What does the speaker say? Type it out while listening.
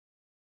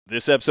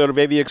This episode of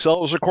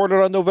AVXL was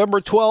recorded on November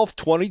 12th,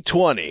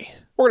 2020.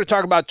 We're going to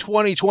talk about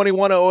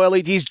 2021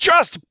 OLEDs.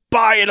 Just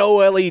buy an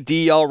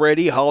OLED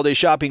already. Holiday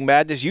shopping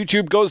madness.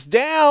 YouTube goes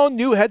down.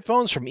 New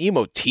headphones from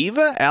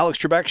Emotiva. Alex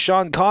Trebek,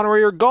 Sean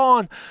Connery are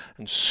gone.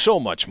 And so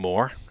much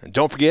more. And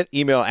don't forget,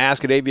 email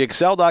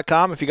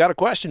ask@avxl.com if you got a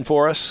question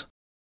for us.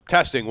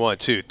 Testing 1,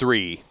 2,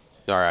 3.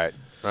 All right.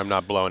 I'm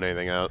not blowing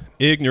anything out.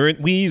 Ignorant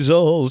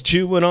weasels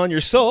chewing on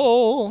your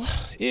soul.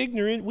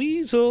 Ignorant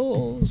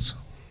weasels.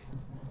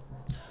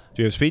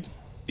 Do you have speed?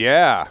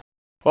 Yeah.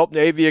 Well,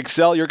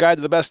 AVXL, your guide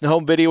to the best in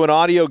home video and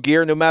audio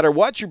gear, no matter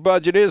what your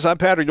budget is. I'm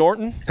Patrick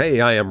Norton.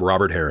 Hey, I am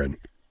Robert Heron.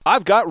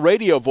 I've got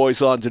radio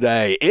voice on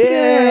today.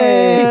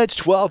 It's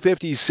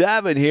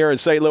 12:57 here in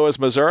St. Louis,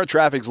 Missouri.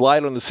 Traffic's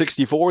light on the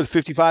 64 with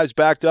 55s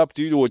backed up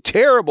due to a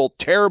terrible,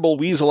 terrible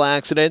weasel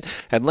accident.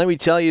 And let me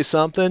tell you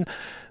something.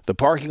 The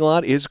parking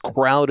lot is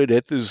crowded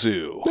at the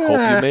zoo. Hope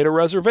you made a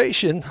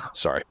reservation.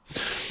 Sorry.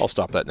 I'll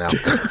stop that now.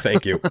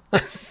 Thank you.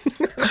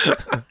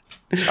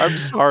 I'm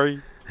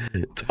sorry.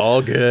 It's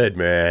all good,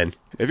 man.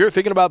 If you're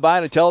thinking about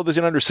buying a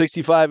television under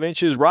 65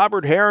 inches,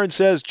 Robert Heron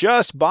says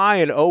just buy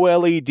an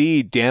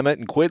OLED, damn it,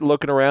 and quit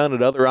looking around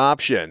at other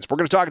options. We're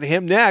going to talk to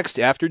him next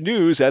after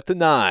news at the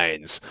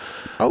 9s.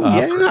 Oh,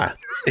 yeah.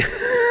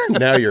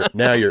 now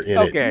you're in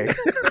okay.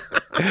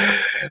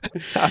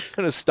 I'm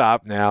going to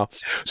stop now.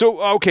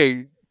 So,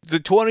 okay,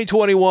 the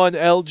 2021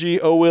 LG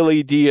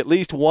OLED, at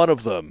least one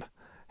of them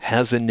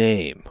has a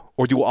name.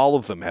 Or do all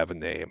of them have a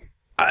name?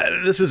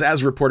 This is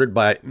as reported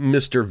by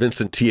Mr.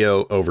 Vincent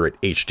Teo over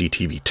at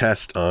HDTV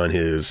Test on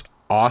his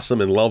awesome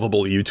and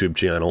lovable YouTube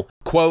channel.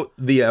 Quote,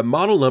 the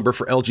model number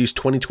for LG's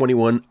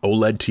 2021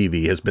 OLED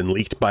TV has been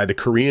leaked by the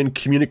Korean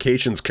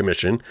Communications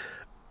Commission,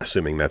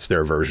 assuming that's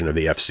their version of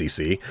the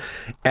FCC,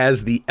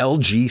 as the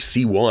LG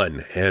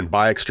C1. And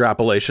by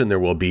extrapolation, there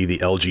will be the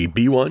LG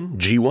B1,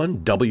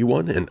 G1,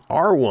 W1, and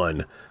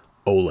R1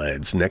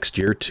 OLEDs next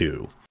year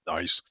too.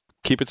 Nice.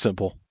 Keep it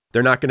simple.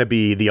 They're not going to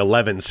be the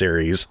 11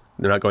 series.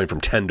 They're not going from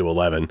 10 to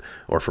 11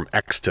 or from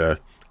X to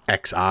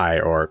XI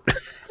or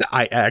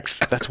IX.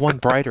 That's one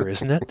brighter,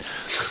 isn't it?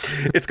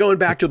 It's going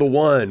back to the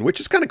 1, which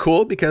is kind of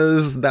cool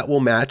because that will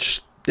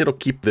match. It'll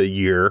keep the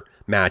year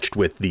matched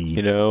with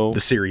the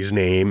series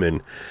name,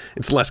 and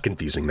it's less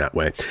confusing that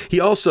way. He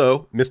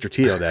also, Mr.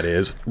 Teo, that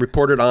is,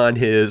 reported on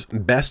his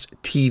Best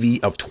TV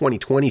of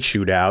 2020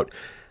 shootout.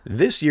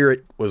 This year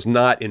it was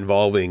not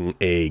involving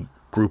a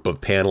group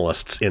of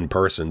panelists in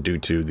person due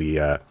to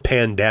the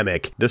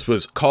pandemic. This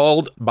was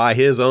called by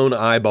his own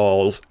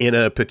eyeballs in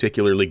a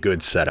particularly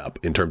good setup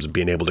in terms of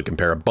being able to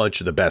compare a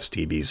bunch of the best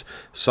TVs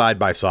side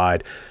by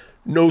side.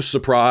 No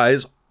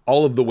surprise,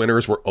 all of the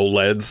winners were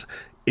OLEDs.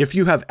 If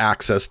you have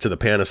access to the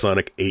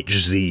Panasonic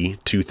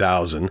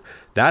HZ2000,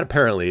 that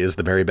apparently is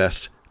the very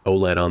best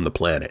OLED on the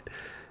planet.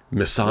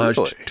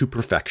 Massaged to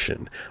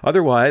perfection.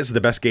 Otherwise, the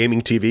best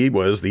gaming TV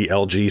was the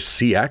LG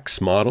CX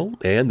model,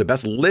 and the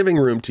best living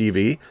room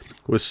TV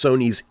was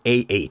Sony's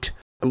A8.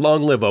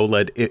 Long live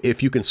OLED.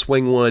 If you can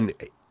swing one,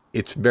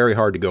 it's very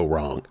hard to go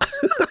wrong.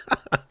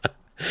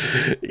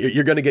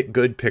 You're going to get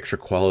good picture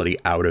quality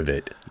out of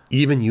it,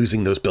 even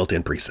using those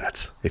built-in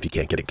presets, if you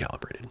can't get it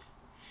calibrated.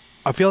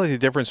 I feel like the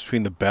difference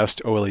between the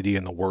best OLED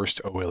and the worst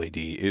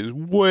OLED is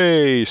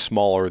way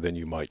smaller than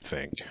you might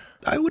think.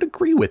 I would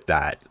agree with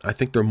that. I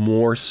think they're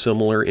more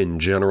similar in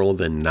general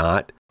than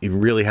not. You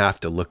really have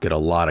to look at a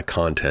lot of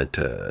content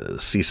to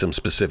see some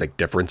specific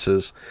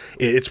differences.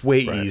 It's way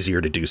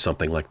easier to do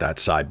something like that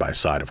side by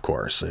side, of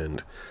course.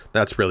 And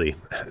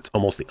it's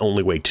almost the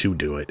only way to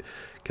do it,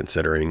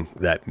 considering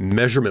that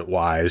measurement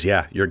wise,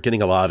 you're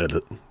getting a lot of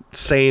the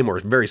same or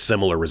very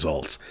similar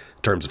results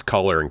in terms of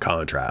color and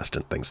contrast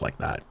and things like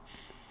that.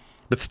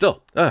 But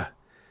still,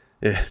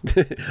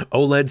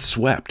 OLED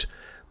swept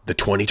the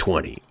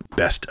 2020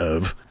 best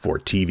of for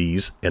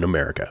TVs in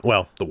America.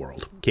 Well, the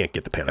world. Can't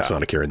get the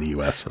Panasonic here in the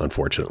U.S.,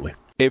 unfortunately.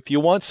 If you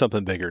want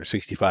something bigger than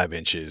 65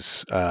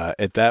 inches,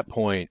 at that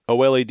point,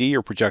 OLED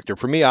or projector.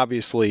 For me,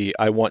 obviously,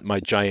 I want my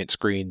giant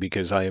screen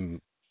because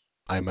I'm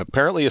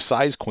apparently a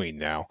size queen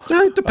now.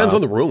 It depends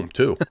on the room,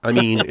 too. I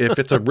mean, if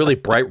it's a really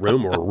bright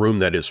room or a room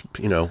that is,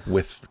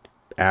 with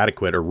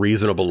adequate or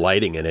reasonable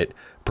lighting in it,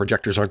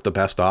 projectors aren't the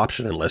best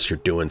option unless you're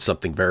doing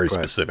something very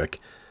specific,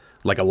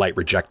 like a light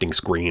rejecting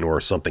screen or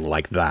something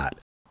like that.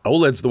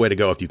 OLED's the way to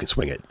go if you can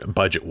swing it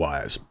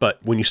budget-wise. But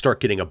when you start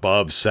getting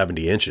above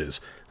 70 inches,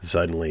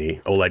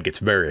 suddenly OLED gets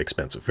very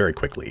expensive very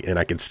quickly. And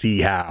I can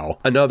see how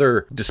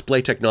another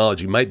display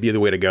technology might be the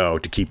way to go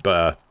to keep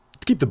the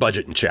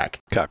budget in check.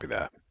 Copy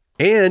that.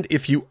 And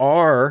if you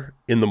are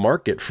in the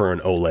market for an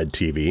OLED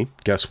TV,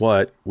 guess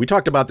what? We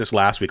talked about this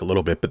last week a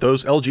little bit, but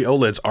those LG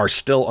OLEDs are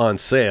still on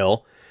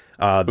sale.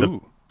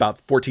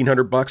 About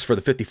 $1,400 for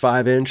the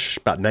 55-inch,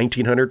 about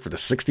 $1,900 for the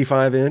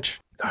 65-inch.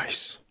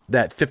 Nice.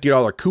 That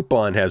 $50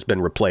 coupon has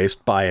been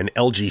replaced by an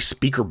LG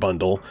speaker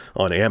bundle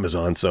on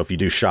Amazon. So if you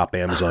do shop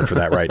Amazon for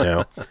that right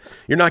now,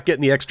 you're not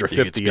getting the extra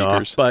 50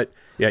 off, but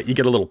yeah, you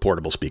get a little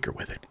portable speaker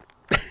with it.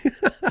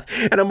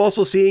 And I'm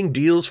also seeing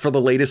deals for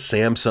the latest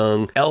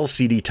Samsung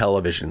LCD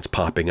televisions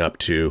popping up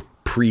to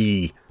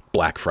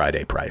pre-Black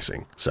Friday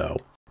pricing. So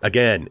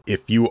Again,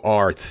 if you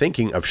are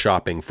thinking of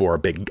shopping for a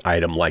big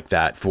item like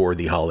that for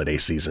the holiday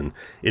season,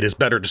 it is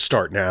better to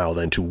start now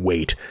than to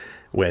wait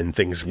when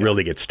things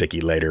really get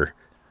sticky later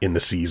in the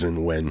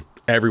season when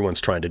everyone's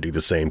trying to do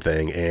the same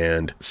thing.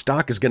 And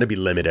stock is going to be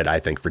limited, I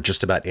think, for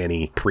just about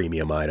any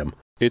premium item.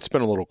 It's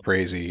been a little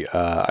crazy.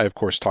 I, of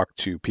course, talked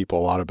to people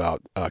a lot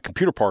about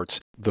computer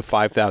parts, the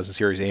 5000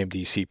 series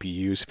AMD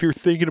CPUs. If you're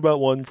thinking about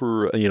one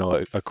for,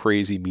 a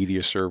crazy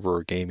media server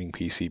or gaming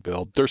PC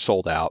build, they're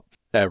sold out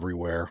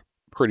everywhere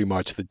pretty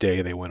much the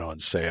day they went on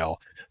sale.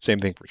 Same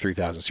thing for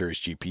 3000 series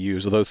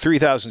GPUs. Although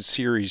 3000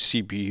 series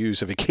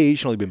CPUs have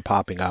occasionally been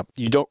popping up.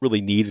 You don't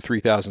really need a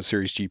 3000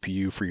 series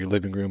GPU for your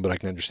living room, but I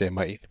can understand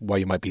why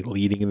you might be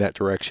leading in that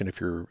direction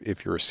if you're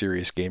a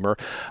serious gamer.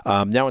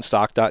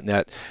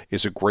 Nowinstock.net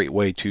is a great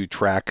way to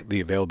track the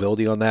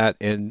availability on that.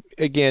 And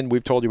again,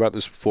 we've told you about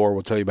this before.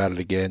 We'll tell you about it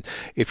again.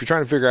 If you're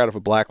trying to figure out if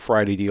a Black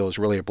Friday deal is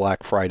really a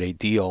Black Friday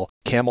deal,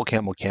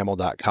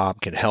 CamelCamelCamel.com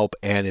can help,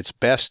 and it's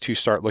best to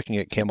start looking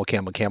at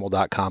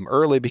CamelCamelCamel.com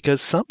early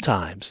because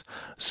sometimes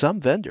some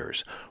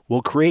vendors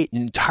will create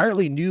an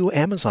entirely new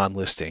Amazon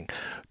listing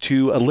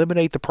to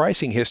eliminate the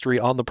pricing history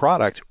on the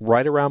product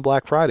right around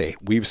Black Friday.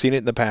 We've seen it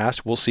in the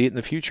past. We'll see it in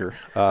the future.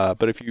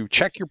 But if you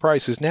check your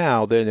prices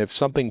now, then if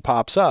something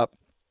pops up,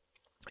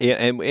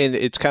 and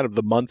it's kind of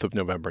the month of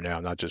November now,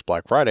 not just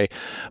Black Friday,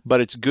 but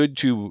it's good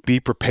to be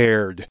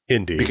prepared.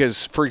 Indeed.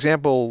 Because, for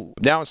example,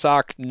 now in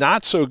stock,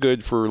 not so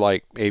good for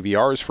like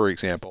AVRs, for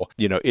example.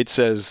 It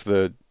says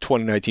the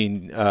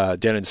 2019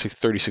 Denon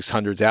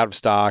 3600's out of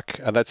stock.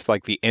 That's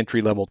like the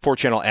entry-level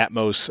 4-channel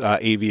Atmos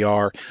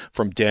AVR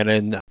from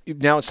Denon.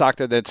 Now in stock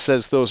that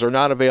says those are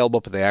not available,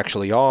 but they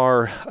actually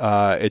are.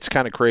 It's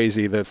kind of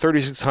crazy. The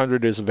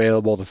 3600 is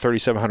available. The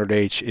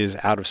 3700H is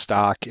out of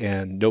stock,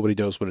 and nobody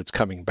knows when it's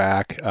coming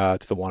back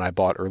to the one I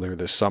bought earlier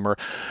this summer.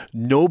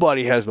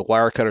 Nobody has the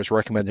Wirecutter's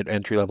recommended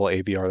entry-level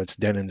AVR. That's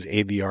Denon's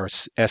AVR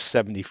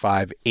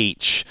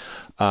S75H.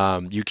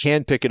 You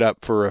can pick it up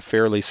for a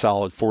fairly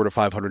solid $400 to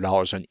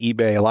 $500 on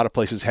eBay. A lot of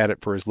places had it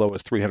for as low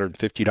as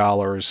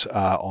 $350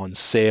 on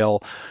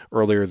sale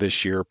earlier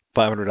this year.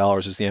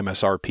 $500 is the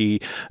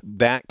MSRP.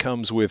 That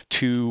comes with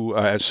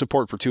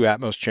support for 2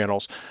 Atmos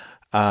channels.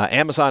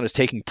 Amazon is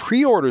taking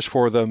pre-orders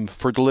for them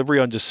for delivery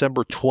on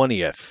December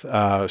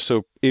 20th.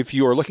 So if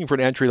you are looking for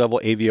an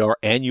entry-level AVR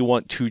and you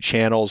want 2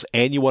 channels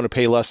and you want to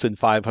pay less than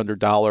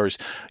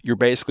 $500, you're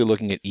basically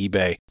looking at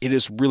eBay. It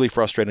is really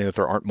frustrating that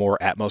there aren't more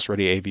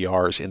Atmos-ready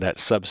AVRs in that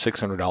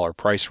sub-$600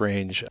 price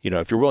range.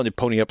 If you're willing to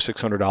pony up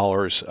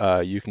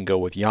 $600, you can go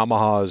with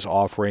Yamaha's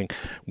offering,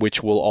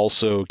 which will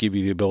also give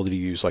you the ability to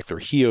use like their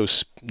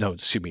not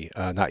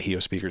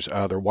Heo speakers,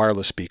 their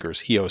wireless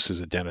speakers. Heos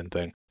is a Denon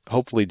thing.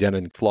 Hopefully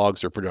Denon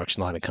flogs their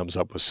production line and comes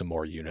up with some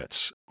more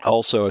units.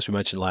 Also, as we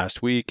mentioned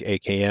last week,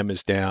 AKM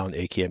is down.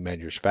 AKM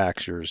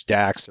manufactures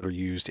DACs that are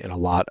used in a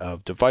lot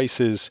of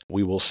devices.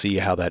 We will see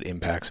how that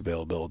impacts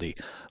availability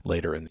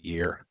later in the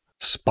year.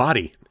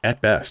 Spotty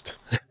at best.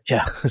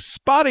 Yeah,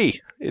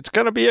 spotty. It's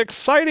going to be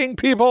exciting,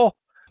 people.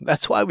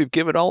 That's why we've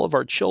given all of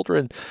our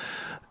children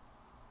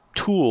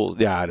tools.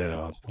 Yeah, I don't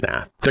know.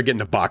 Nah, they're getting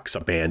a box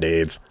of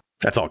Band-Aids.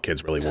 That's all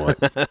kids really want.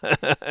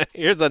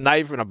 Here's a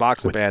knife and a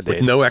box of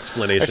Band-Aids. With no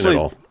explanation at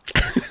all.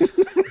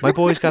 My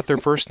boys got their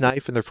first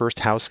knife and their first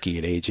house key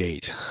at age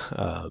 8.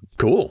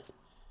 Cool.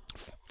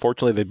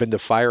 Fortunately, they've been to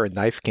fire and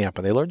knife camp,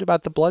 and they learned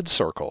about the blood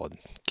circle and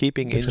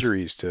keeping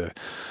injuries to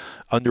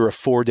under a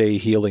 4-day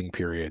healing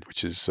period,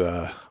 which is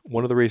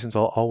one of the reasons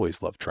I'll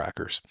always love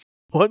trackers.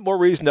 One more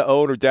reason to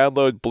own or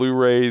download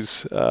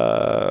Blu-rays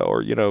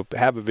or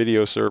have a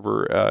video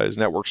server as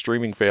network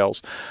streaming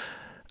fails.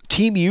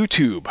 Team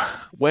YouTube,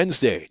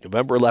 Wednesday,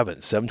 November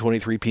 11th,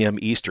 7:23 p.m.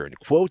 Eastern.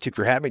 Quote, if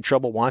you're having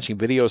trouble watching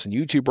videos on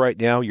YouTube right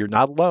now, you're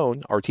not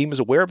alone. Our team is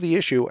aware of the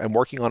issue and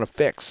working on a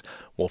fix.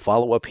 We'll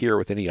follow up here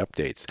with any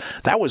updates.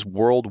 That was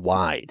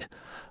worldwide.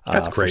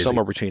 That's crazy. For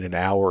somewhere between an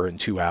hour and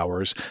 2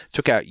 hours.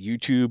 Took out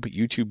YouTube,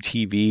 YouTube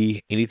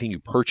TV, anything you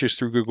purchase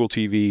through Google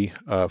TV,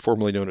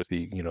 formerly known as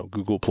the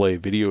Google Play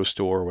Video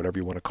Store, whatever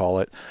you want to call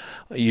it.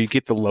 You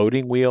get the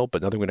loading wheel,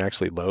 but nothing would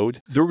actually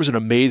load. There was an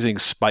amazing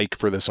spike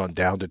for this on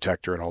Down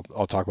Detector, and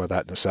I'll talk about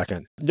that in a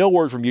second. No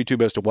word from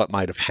YouTube as to what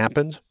might have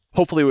happened.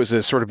 Hopefully it was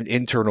a sort of an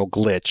internal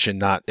glitch and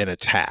not an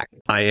attack.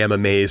 I am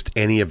amazed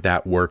any of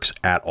that works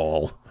at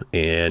all,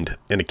 and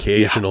an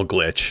occasional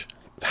glitch.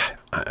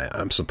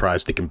 I'm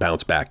surprised it can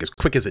bounce back as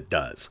quick as it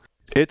does.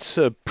 It's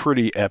a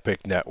pretty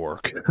epic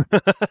network.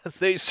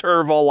 They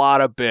serve a lot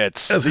of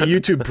bits. As a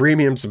YouTube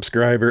Premium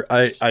subscriber,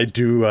 I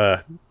do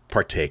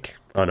partake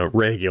on a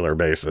regular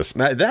basis.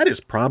 That is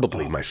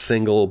probably my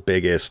single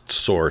biggest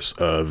source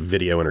of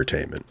video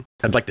entertainment.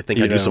 I'd like to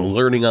think I do some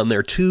learning on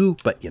there too,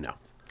 but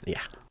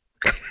yeah.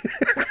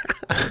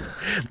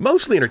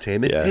 Mostly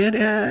entertainment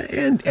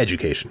and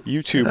education.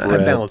 YouTube I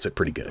balance it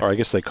pretty good. Or I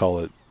guess they call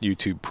it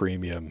YouTube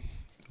Premium.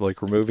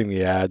 Like removing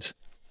the ads,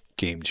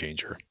 game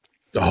changer.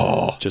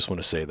 Oh, just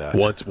want to say that.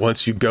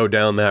 Once you go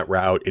down that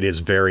route, it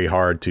is very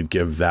hard to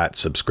give that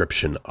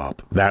subscription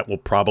up. That will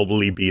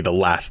probably be the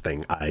last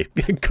thing I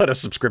cut a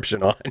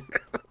subscription on.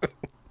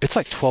 It's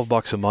like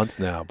 $12 a month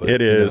now, but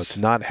it is to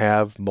not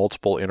have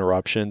multiple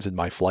interruptions in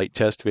my flight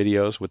test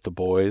videos with the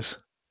boys.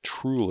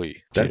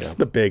 Truly, that's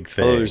the big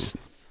thing. There's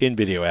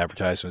in-video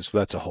advertisements, but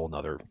that's a whole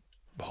nother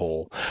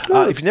hole.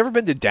 If you've never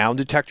been to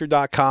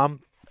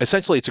downdetector.com,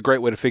 essentially it's a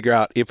great way to figure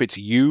out if it's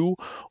you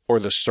or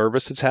the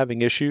service that's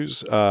having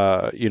issues.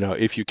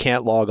 If you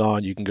can't log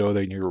on, you can go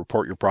there and you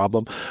report your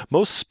problem.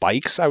 Most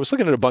spikes, I was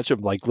looking at a bunch of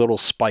like little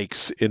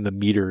spikes in the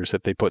meters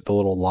that they put, the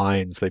little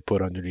lines they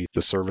put underneath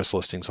the service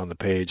listings on the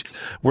page,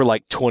 were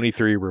like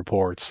 23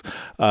 reports.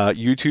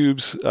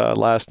 YouTube's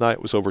last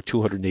night was over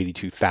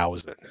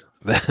 282,000.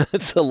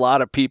 That's a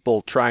lot of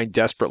people trying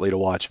desperately to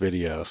watch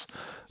videos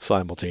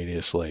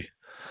simultaneously.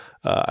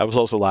 I was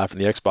also laughing.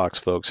 The Xbox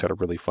folks had a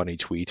really funny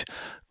tweet.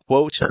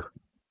 Quote,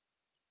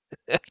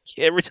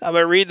 every time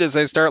I read this,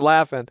 I start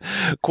laughing.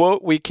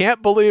 Quote, "We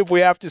can't believe we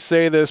have to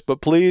say this,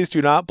 but please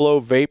do not blow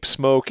vape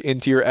smoke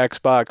into your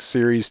Xbox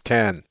Series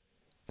 10.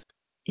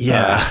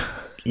 Yeah.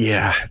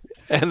 Yeah.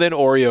 And then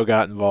Oreo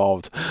got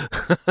involved.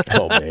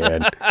 Oh,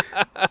 man.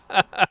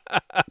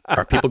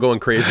 Are people going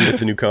crazy with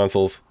the new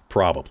consoles?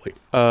 Probably.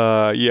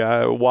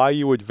 Yeah. Why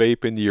you would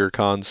vape into your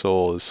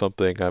console is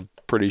something I'm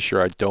pretty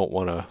sure I don't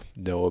want to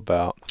know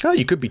about. Oh,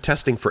 you could be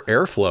testing for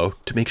airflow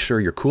to make sure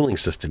your cooling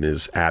system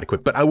is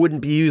adequate, but I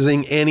wouldn't be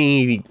using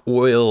any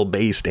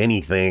oil-based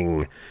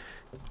anything.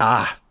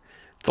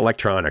 It's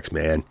electronics,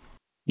 man.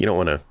 You don't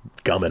want to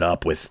gum it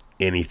up with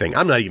anything.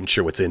 I'm not even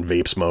sure what's in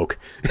vape smoke.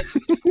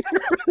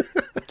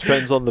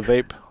 Depends on the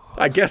vape.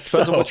 I guess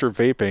Depends so. on what you're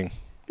vaping.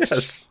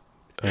 Yes.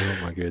 Oh,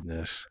 my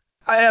goodness.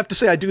 I have to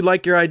say, I do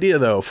like your idea,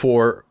 though,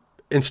 for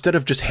instead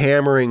of just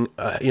hammering,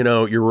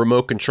 your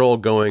remote control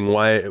going,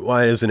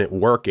 why isn't it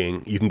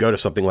working? You can go to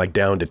something like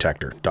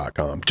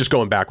downdetector.com. Just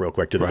going back real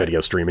quick to the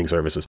video streaming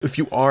services. If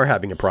you are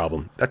having a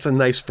problem, that's a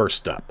nice first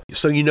step.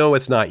 So you know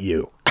it's not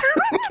you.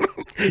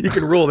 You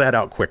can rule that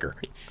out quicker.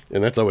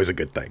 And that's always a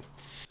good thing.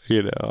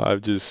 I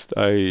just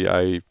want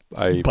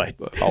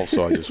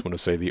to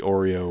say the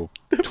Oreo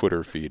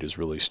Twitter feed is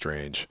really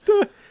strange.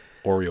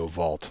 Oreo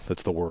Vault.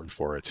 That's the word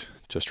for it.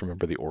 Just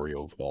remember the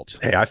Oreo Vault.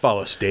 Hey, I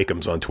follow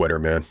Steakums on Twitter,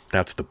 man.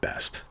 That's the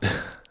best.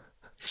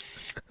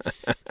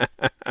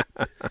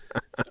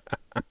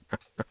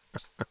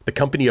 The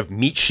company of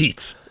meat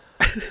sheets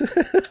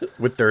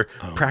with their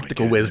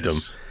practical wisdom.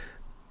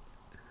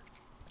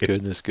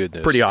 Goodness.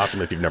 Pretty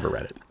awesome if you've never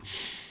read it.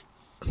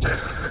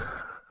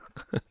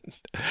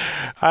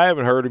 I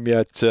haven't heard them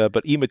yet,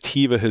 but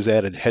Emotiva has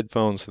added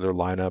headphones to their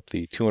lineup.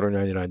 The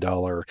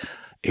 $299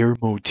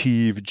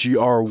 Airmotive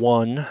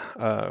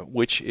GR1,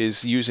 which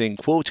is using,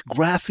 quote,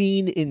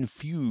 graphene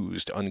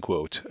infused,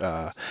 unquote.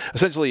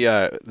 Essentially,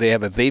 they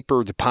have a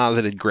vapor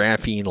deposited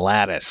graphene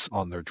lattice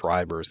on their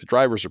drivers. The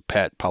drivers are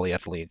PET,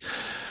 polyethylene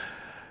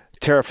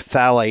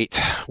terephthalate,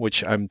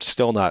 which I'm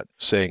still not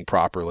saying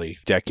properly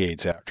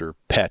decades after,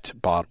 PET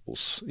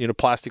bottles.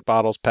 Plastic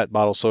bottles, PET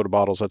bottles, soda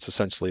bottles, that's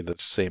essentially the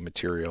same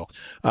material.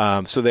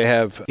 So they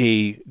have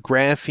a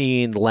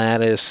graphene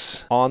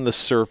lattice on the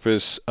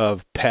surface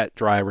of PET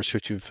drivers,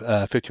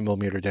 50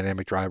 millimeter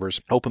dynamic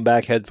drivers. Open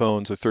back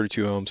headphones, they're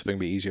 32 ohms, so they're going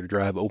to be easier to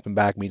drive. Open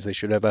back means they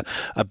should have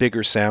a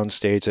bigger sound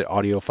stage, an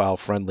audiophile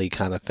friendly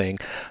kind of thing.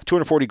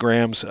 240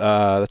 grams,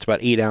 that's about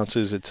 8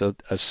 ounces. It's a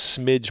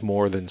smidge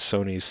more than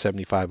Sony's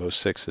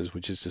 7506s,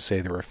 which is to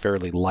say they're a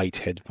fairly light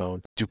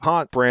headphone.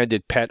 DuPont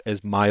branded PET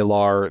as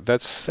Mylar.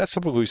 That's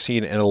something we've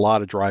seen in a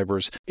lot of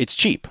drivers. It's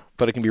cheap,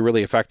 but it can be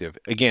really effective.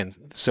 Again,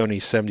 Sony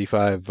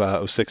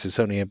 7506s,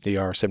 Sony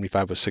MDR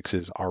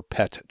 7506s are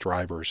PET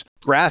drivers.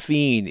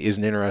 Graphene is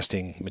an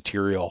interesting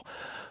material.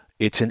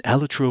 It's an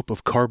allotrope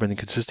of carbon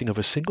consisting of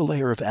a single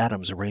layer of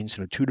atoms arranged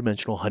in a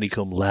two-dimensional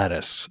honeycomb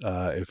lattice,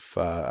 if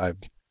I'm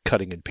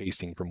cutting and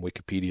pasting from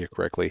Wikipedia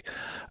correctly.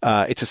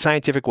 It's a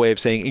scientific way of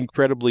saying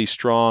incredibly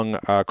strong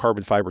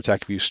carbon fiber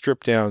tech. If you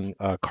strip down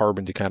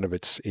carbon to kind of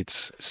its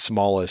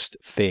smallest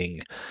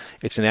thing,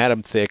 it's an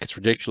atom thick, it's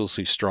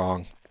ridiculously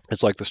strong.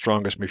 It's like the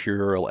strongest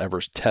material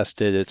ever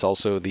tested. It's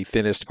also the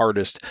thinnest,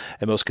 hardest,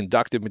 and most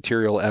conductive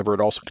material ever.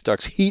 It also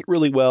conducts heat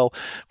really well.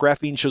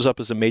 Graphene shows up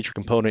as a major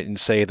component in,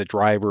 say, the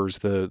drivers,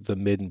 the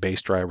mid and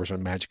bass drivers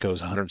on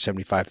Magico's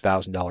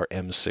 $175,000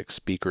 M6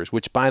 speakers,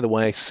 which, by the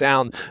way,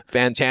 sound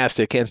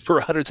fantastic. And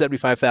for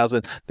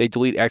 $175,000, they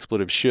delete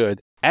expletive should.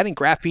 Adding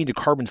graphene to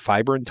carbon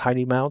fiber in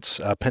tiny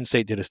amounts, Penn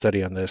State did a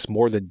study on this,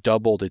 more than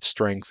doubled its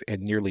strength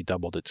and nearly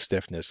doubled its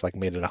stiffness, like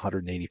made it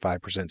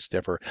 185%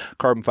 stiffer.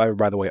 Carbon fiber,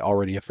 by the way,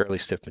 already a fairly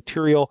stiff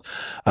material.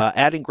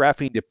 Adding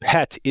graphene to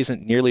PET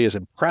isn't nearly as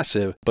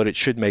impressive, but it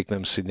should make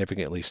them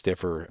significantly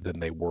stiffer than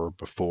they were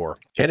before.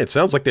 And it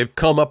sounds like they've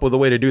come up with a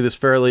way to do this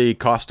fairly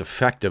cost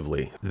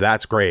effectively.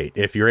 That's great.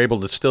 If you're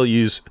able to still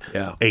use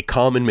a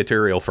common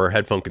material for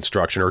headphone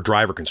construction or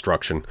driver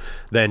construction,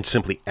 then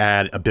simply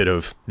add a bit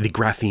of the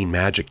graphene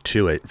magic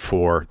to it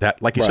for that,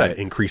 like you said,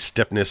 increased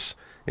stiffness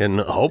and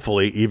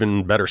hopefully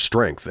even better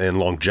strength and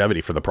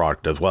longevity for the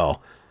product as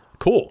well.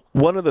 Cool.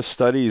 One of the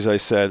studies I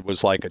said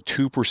was like adding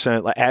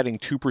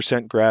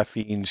 2%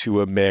 graphene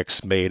to a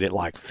mix made it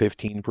like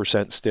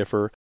 15%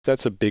 stiffer.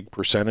 That's a big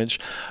percentage.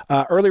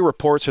 Early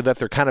reports are that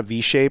they're kind of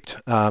V-shaped.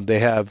 They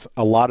have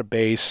a lot of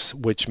bass,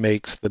 which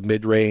makes the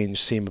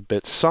mid-range seem a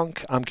bit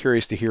sunk. I'm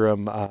curious to hear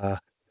them.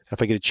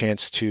 If I get a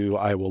chance to,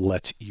 I will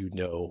let you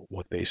know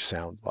what they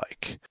sound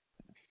like.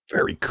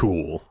 Very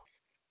cool.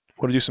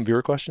 Want to do some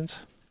viewer questions?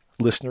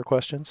 Listener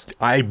questions?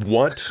 I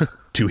want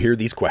to hear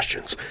these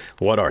questions.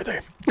 What are they?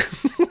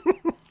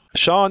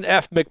 Sean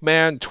F.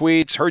 McMahon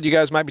tweets, heard you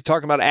guys might be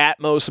talking about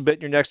Atmos a bit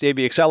in your next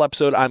AVXL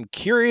episode. I'm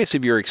curious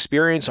of your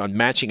experience on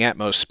matching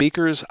Atmos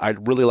speakers.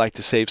 I'd really like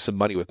to save some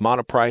money with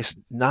Monoprice.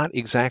 Not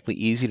exactly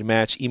easy to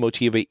match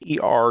Emotiva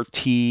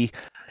ERT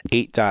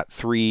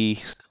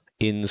 8.3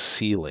 in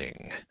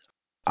ceiling.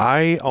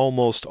 I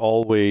almost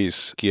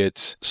always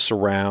get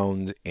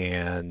surround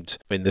and,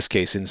 in this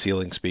case,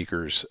 in-ceiling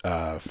speakers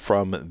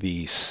from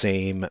the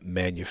same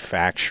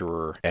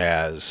manufacturer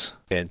as,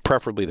 and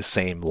preferably the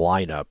same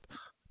lineup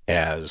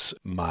as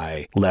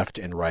my left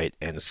and right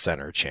and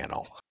center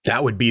channel.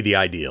 That would be the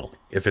ideal.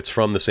 If it's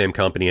from the same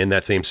company in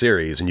that same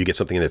series and you get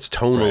something that's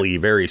tonally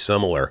very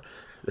similar,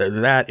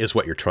 that is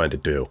what you're trying to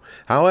do.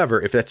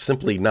 However, if that's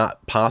simply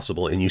not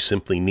possible and you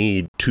simply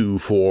need 2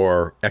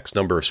 for X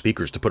number of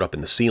speakers to put up in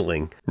the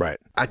ceiling, right,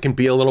 I can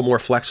be a little more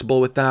flexible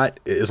with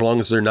that as long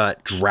as they're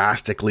not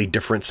drastically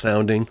different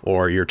sounding,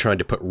 or you're trying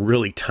to put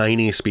really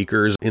tiny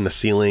speakers in the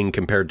ceiling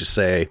compared to,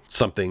 say,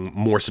 something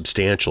more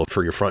substantial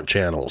for your front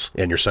channels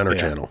and your center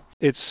channel.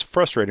 It's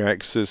frustrating, right?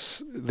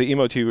 Because the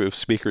Emotiva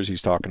speakers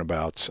he's talking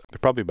about, they're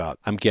probably about,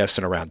 I'm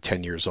guessing, around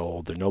 10 years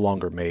old. They're no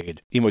longer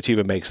made.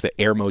 Emotiva makes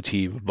the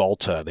Airmotive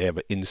Volta. They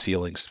have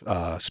in-ceiling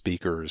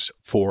speakers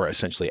for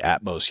essentially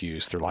Atmos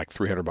use. They're like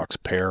 $300 a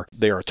pair.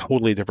 They are a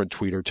totally different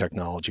tweeter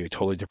technology, a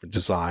totally different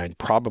design.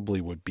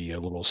 Probably would be a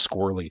little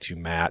squirrely to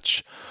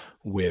match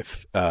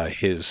with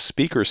his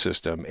speaker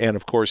system. And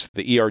of course,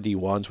 the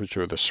ERD1s, which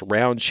are the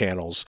surround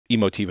channels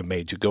Emotiva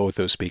made to go with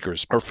those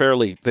speakers, are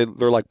they're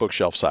like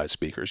bookshelf size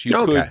speakers. You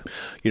could,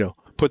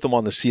 put them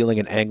on the ceiling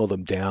and angle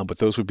them down, but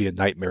those would be a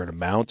nightmare to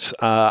mount.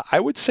 I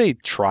would say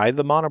try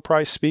the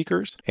Monoprice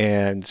speakers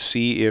and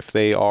see if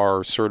they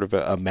are sort of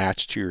a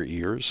match to your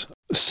ears.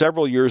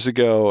 Several years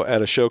ago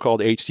at a show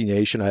called HD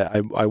Nation,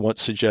 I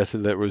once suggested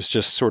that it was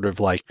just sort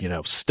of like,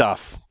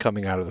 stuff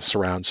coming out of the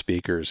surround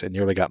speakers, and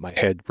nearly got my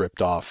head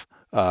ripped off.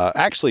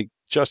 Actually,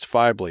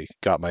 justifiably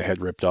got my head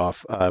ripped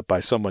off by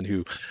someone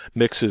who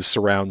mixes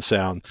surround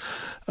sound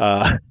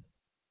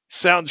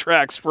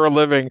soundtracks for a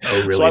living. Oh,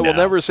 really? So I will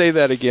never say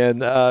that again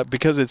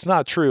because it's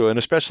not true. And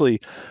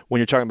especially when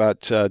you're talking about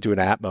doing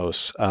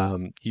Atmos,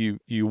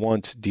 you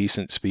want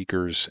decent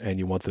speakers and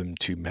you want them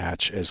to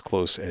match as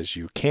close as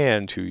you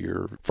can to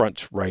your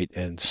front, right,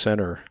 and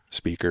center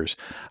speakers.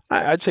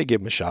 I'd say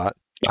give them a shot.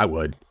 I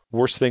would.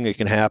 Worst thing that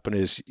can happen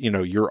is,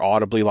 you're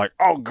audibly like,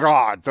 oh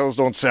God, those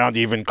don't sound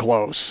even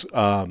close.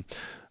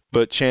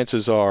 But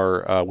chances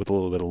are, with a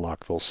little bit of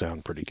luck, they'll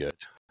sound pretty good.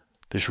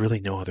 There's really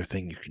no other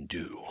thing you can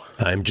do.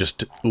 I'm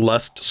just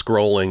lust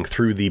scrolling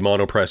through the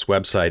Monoprice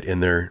website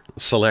in their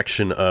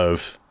selection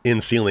of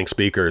in-ceiling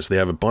speakers. They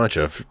have a bunch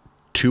of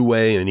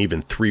 2-way and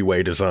even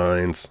 3-way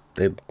designs.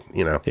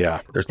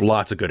 There's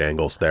lots of good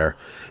angles there,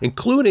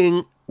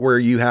 including where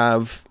you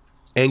have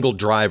angled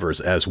drivers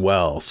as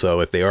well.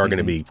 So if they are going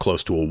to be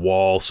close to a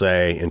wall,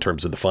 say, in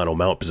terms of the final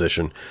mount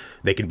position,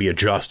 they can be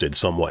adjusted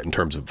somewhat in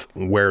terms of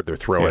where they're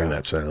throwing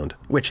that sound,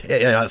 which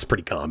that's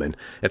pretty common.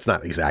 It's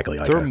not exactly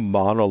like their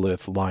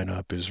Monolith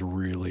lineup is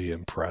really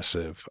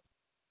impressive.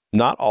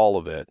 Not all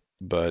of it,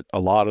 but a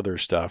lot of their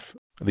stuff.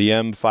 The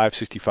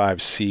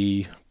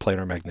M565C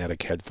planar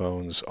magnetic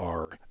headphones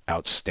are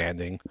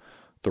outstanding.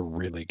 They're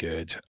really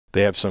good.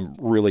 They have some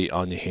really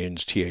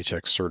unhinged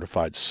THX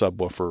certified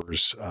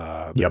subwoofers.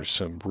 There's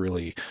some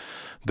really,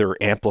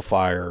 their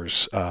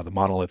amplifiers, the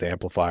Monolith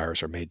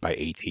amplifiers are made by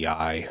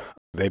ATI.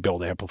 They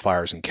build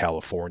amplifiers in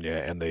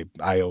California, and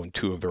I own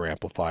 2 of their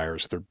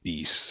amplifiers. They're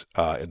beasts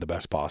in the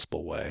best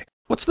possible way.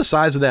 What's the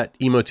size of that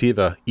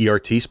Emotiva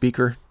ERT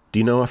speaker? Do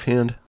you know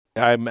offhand?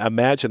 I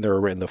imagine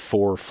they're in the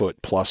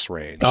 4-foot plus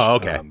range. Oh,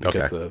 okay.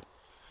 Okay.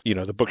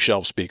 The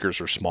bookshelf speakers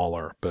are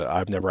smaller, but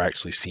I've never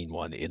actually seen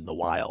one in the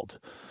wild.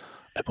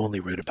 I've only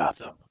read about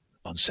them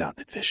on Sound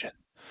and Vision.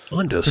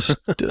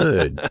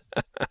 Understood.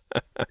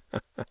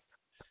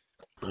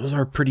 Those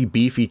are pretty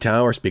beefy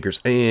tower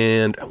speakers.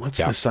 And what's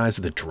the size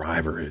of the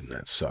driver in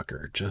that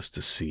sucker? Just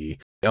to see.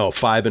 5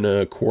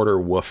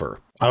 1/4 woofer.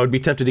 I would be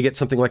tempted to get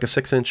something like a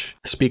 6-inch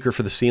speaker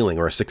for the ceiling,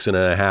 or a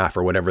 6.5,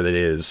 or whatever that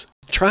is.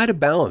 Try to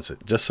balance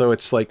it, just so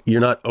it's like you're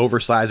not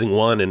oversizing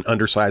one and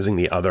undersizing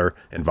the other,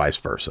 and vice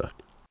versa.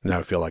 Now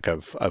I feel like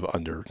I've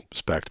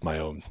under-spec'd my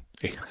own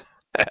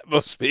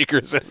Atmos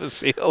speakers in the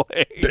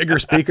ceiling. Bigger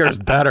speakers,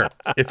 better.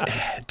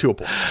 To a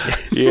point.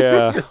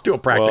 Yeah. To a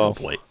practical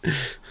point.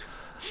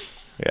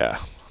 Yeah.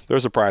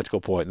 There's a practical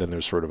point, and then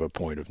there's sort of a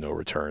point of no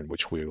return,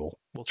 which we'll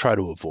try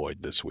to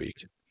avoid this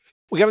week.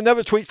 We got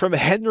another tweet from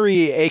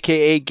Henry,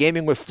 a.k.a.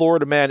 Gaming with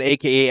Florida Man,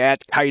 a.k.a.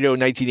 at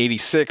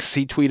Kaido1986.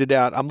 He tweeted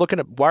out, I'm looking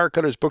at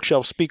Wirecutter's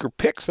bookshelf speaker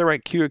picks. They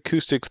rank Q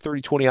Acoustics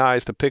 3020i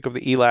as the pick of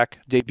the ELAC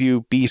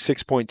debut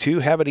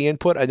B6.2. Have any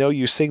input? I know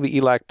you sing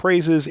the ELAC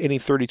praises. Any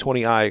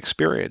 3020i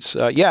experience?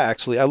 Yeah,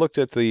 actually, I looked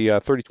at the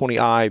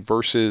 3020i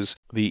versus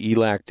the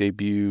ELAC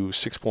debut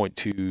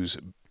 6.2's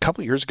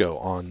couple of years ago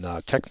on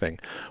TechThing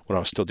when I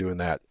was still doing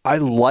that. I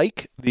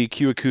like the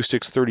Q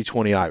Acoustics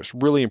 3020i. It was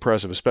really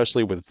impressive,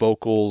 especially with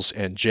vocals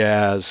and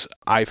jazz.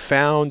 I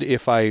found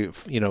if I,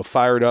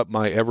 fired up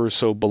my ever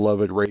so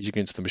beloved Rage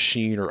Against the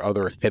Machine or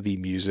other heavy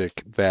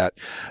music, that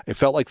it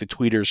felt like the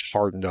tweeters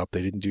hardened up.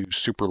 They didn't do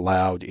super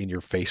loud in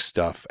your face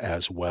stuff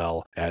as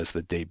well as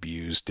the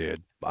debuts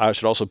did. I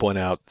should also point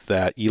out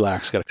that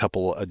ELAC's got a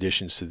couple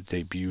additions to the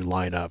debut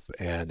lineup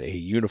and a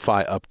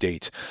Unify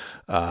update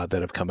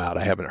that have come out.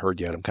 I haven't heard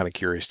yet. I'm kind of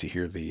curious to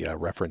hear the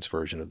reference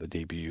version of the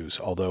debuts,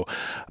 although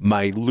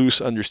my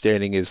loose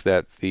understanding is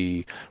that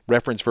the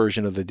reference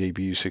version of the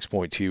debut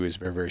 6.2 is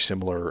very, very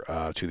similar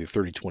to the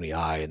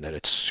 3020i, and that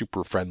it's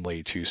super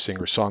friendly to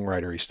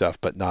singer-songwritery stuff,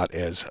 but not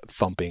as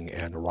thumping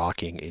and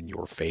rocking in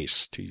your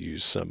face, to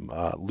use some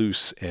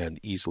loose and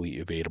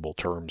easily evadable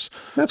terms.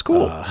 That's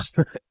cool.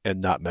 And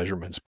not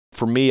measurements.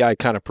 For me, I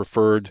kind of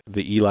preferred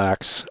the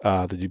ELACs,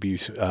 the debut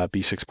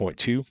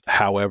B6.2.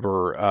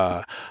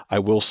 However, I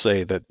will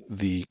say that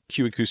the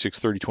Q Acoustics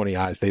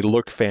 3020i's, they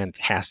look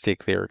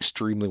fantastic. They're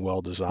extremely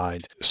well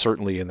designed.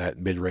 Certainly in that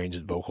mid-range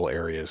and vocal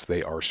areas,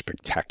 they are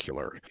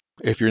spectacular.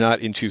 If you're not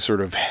into sort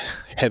of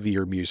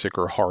heavier music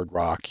or hard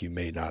rock, you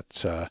may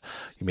not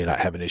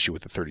have an issue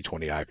with the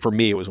 3020i. For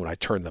me, it was when I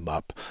turned them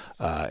up,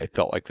 it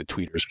felt like the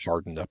tweeters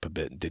hardened up a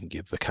bit and didn't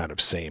give the kind of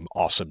same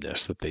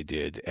awesomeness that they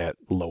did at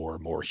lower,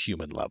 more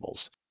human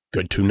levels.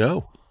 Good to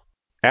know.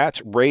 At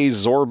Ray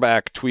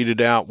Zorback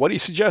tweeted out, what do you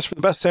suggest for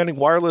the best sounding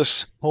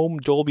wireless home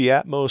Dolby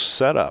Atmos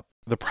setup?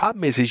 The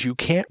problem is you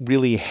can't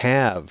really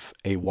have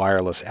a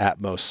wireless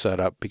Atmos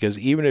setup, because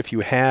even if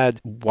you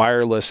had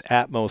wireless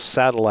Atmos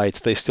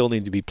satellites, they still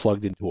need to be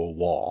plugged into a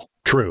wall.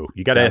 True.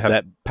 You got to have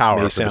that power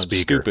for the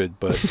speaker. Stupid,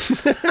 but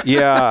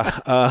yeah.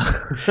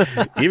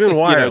 Even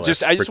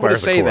wireless. I just want to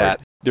say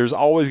that there's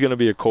always going to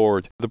be a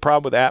cord. The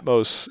problem with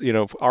Atmos,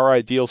 our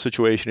ideal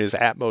situation is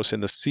Atmos in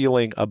the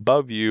ceiling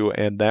above you,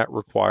 and that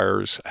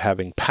requires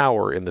having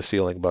power in the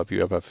ceiling above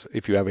you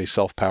if you have a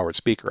self-powered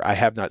speaker. I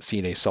have not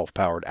seen a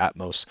self-powered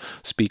Atmos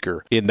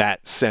speaker in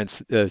that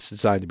sense that's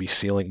designed to be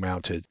ceiling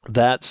mounted.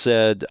 That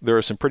said, there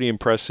are some pretty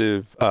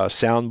impressive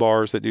sound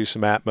bars that do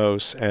some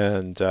Atmos,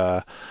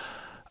 and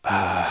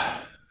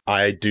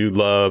I do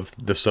love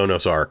the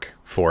Sonos Arc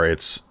for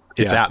its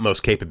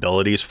Atmos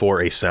capabilities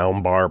for a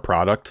soundbar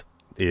product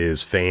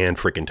is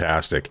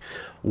fan-freaking-tastic.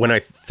 When I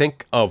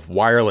think of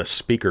wireless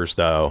speakers,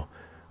 though,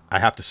 I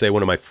have to say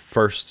one of my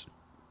first,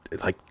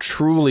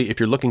 truly, if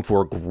you're looking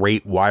for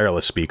great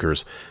wireless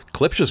speakers,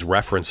 Klipsch's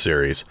reference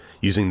series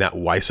using that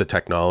WiSA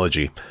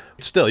technology.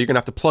 Still, you're going to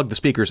have to plug the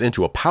speakers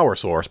into a power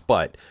source,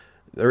 but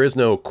there is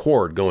no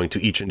cord going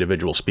to each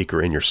individual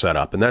speaker in your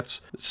setup. And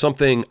that's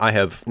something I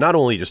have not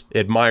only just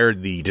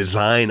admired the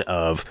design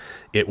of,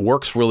 it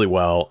works really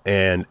well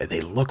and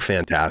they look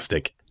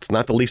fantastic. It's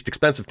not the least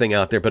expensive thing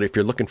out there, but if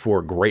you're looking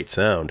for great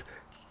sound,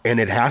 and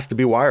it has to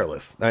be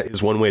wireless, that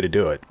is one way to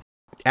do it.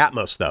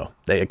 Atmos, though,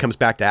 it comes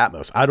back to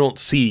Atmos. I don't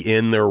see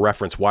in their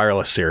reference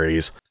wireless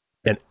series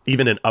and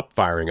even an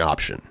up-firing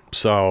option.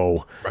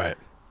 So right.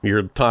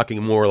 You're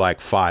talking more like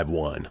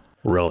 5.1,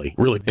 really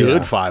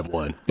good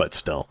 5.1, but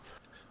still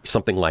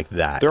something like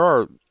that. There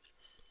are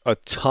a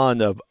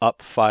ton of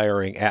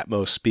up-firing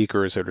Atmos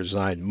speakers that are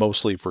designed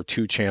mostly for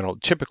two-channel.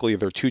 Typically,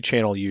 they're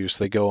two-channel use.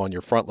 They go on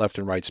your front, left,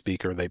 and right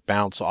speaker. They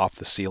bounce off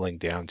the ceiling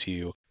down to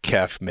you.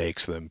 KEF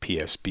makes them.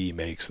 PSB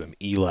makes them.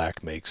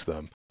 ELAC makes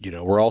them.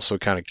 We're also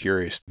kind of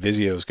curious.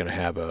 Vizio is going to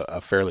have a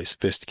fairly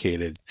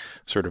sophisticated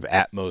sort of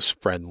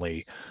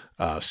Atmos-friendly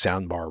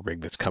soundbar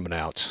rig that's coming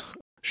out.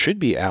 Should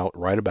be out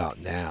right about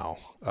now.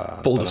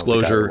 Full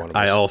disclosure,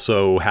 I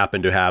also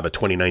happen to have a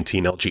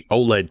 2019 LG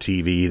OLED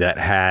TV that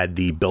had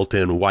the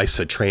built-in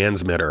WiSA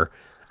transmitter,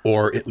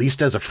 or at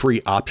least as a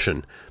free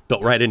option,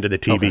 built right into the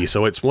TV. Okay.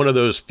 So it's one of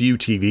those few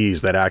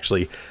TVs that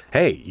actually,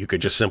 hey, you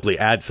could just simply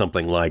add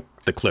something like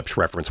the Klipsch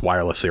reference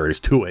wireless series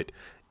to it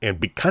and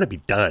be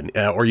done.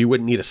 Or you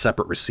wouldn't need a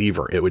separate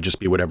receiver. It would just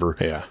be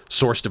whatever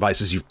source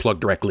devices you've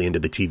plugged directly into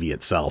the TV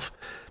itself.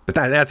 But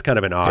that's kind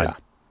of an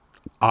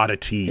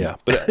oddity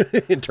but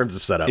in terms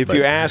of setup. If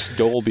you ask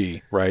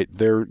Dolby, right,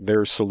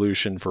 their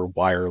solution for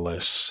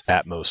wireless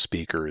Atmos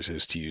speakers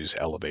is to use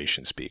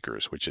elevation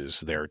speakers, which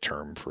is their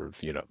term for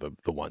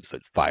the ones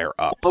that fire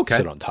up,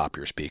 sit on top of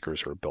your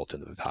speakers or built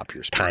into the top of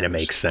your speakers. Kind of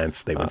makes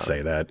sense. They would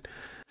say that.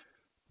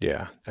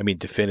 Yeah. I mean,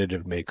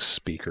 Definitive makes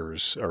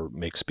speakers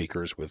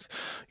with,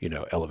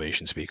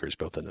 elevation speakers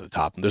built into the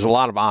top. And there's a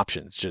lot of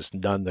options, just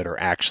none that are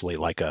actually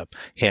like a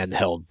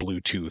handheld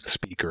Bluetooth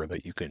speaker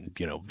that you can,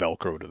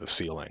 Velcro to the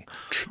ceiling.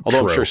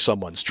 Although I'm sure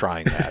someone's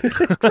trying that.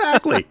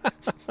 Exactly.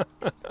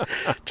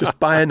 Just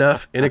buy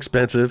enough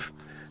inexpensive,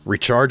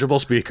 rechargeable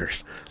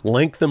speakers.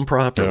 Link them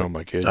properly. Oh,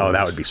 my goodness. Oh,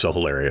 that would be so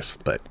hilarious.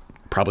 But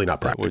Probably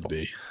not practical. Would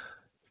be.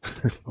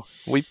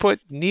 We put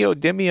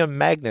neodymium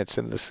magnets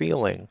in the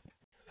ceiling.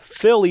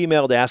 Phil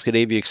emailed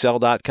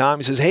ask@avxl.com.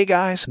 He says, hey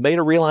guys, made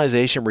a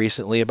realization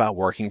recently about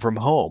working from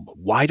home.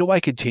 Why do I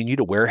continue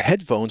to wear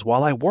headphones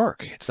while I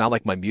work? It's not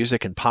like my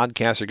music and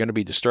podcasts are going to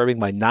be disturbing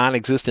my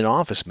non-existent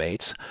office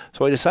mates.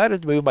 So I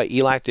decided to move my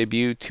ELAC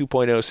Debut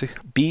 2.0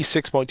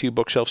 B6.2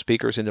 bookshelf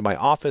speakers into my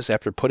office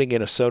after putting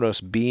in a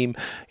Sonos Beam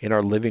in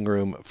our living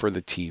room for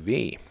the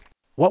TV.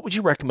 What would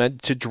you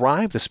recommend to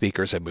drive the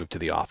speakers I moved to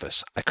the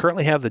office? I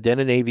currently have the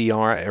Denon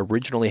AVR I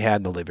originally had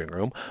in the living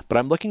room, but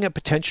I'm looking at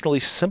potentially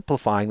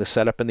simplifying the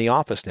setup in the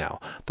office now.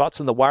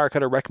 Thoughts on the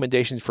Wirecutter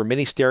recommendations for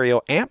mini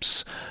stereo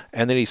amps?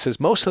 And then he says,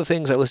 most of the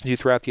things I listen to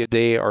throughout the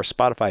day are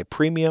Spotify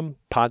Premium,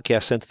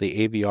 podcasts sent to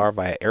the AVR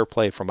via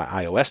AirPlay from my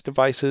iOS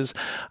devices.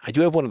 I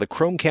do have one of the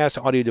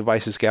Chromecast audio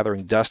devices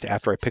gathering dust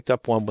after I picked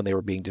up one when they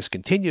were being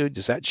discontinued.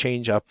 Does that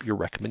change up your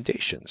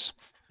recommendations?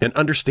 An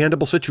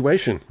understandable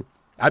situation.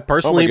 I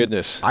personally, oh my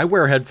goodness. I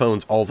wear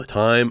headphones all the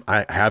time.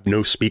 I have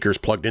no speakers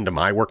plugged into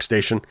my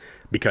workstation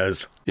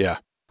because,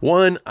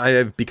 one, I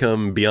have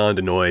become beyond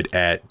annoyed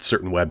at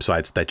certain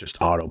websites that just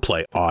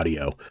autoplay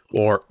audio,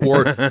 or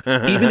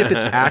even if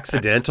it's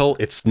accidental,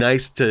 it's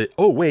nice to,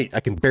 oh wait,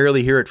 I can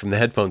barely hear it from the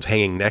headphones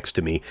hanging next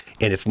to me,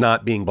 and it's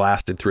not being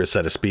blasted through a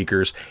set of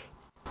speakers.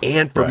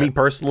 And for me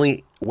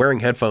personally, wearing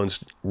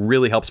headphones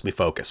really helps me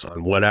focus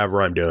on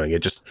whatever I'm doing.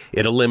 It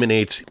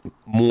eliminates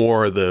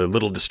more of the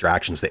little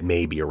distractions that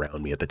may be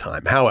around me at the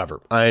time. However,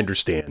 I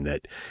understand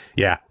that,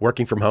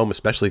 working from home,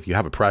 especially if you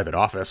have a private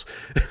office,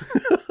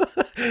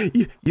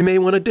 you may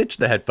want to ditch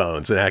the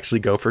headphones and actually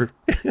go for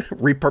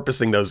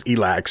repurposing those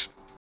ELACs.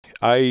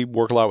 I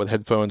work a lot with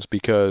headphones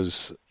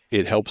because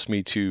it helps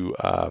me to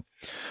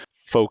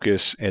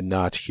focus and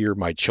not hear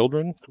my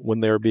children when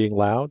they're being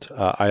loud.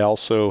 I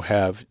also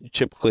have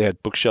typically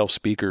had bookshelf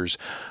speakers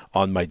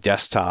on my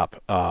desktop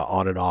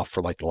on and off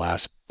for like the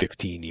last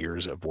 15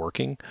 years of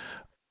working.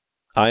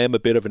 I am a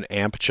bit of an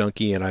amp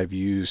junkie, and I've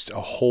used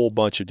a whole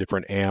bunch of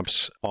different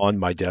amps on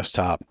my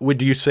desktop.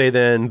 Would you say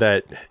then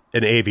that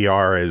an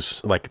AVR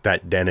is like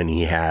that Denon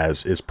he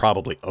has is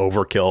probably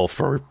overkill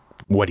for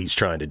what he's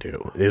trying to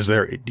do? Do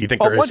you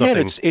think there is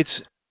something?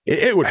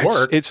 It would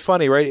work. It's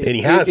funny, right? And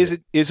he has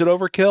it. Is it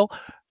overkill?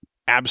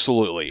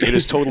 Absolutely. It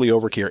is totally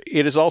overkill.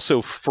 It is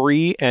also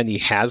free, and he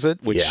has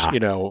it, which,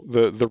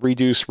 the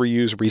reduce,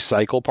 reuse,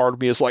 recycle part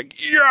of me is like,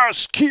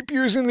 yes, keep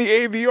using the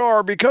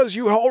AVR because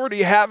you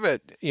already have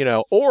it,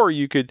 or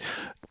you could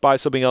buy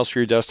something else for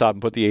your desktop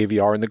and put the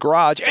AVR in the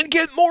garage and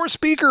get more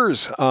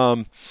speakers.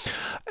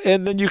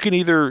 And then you can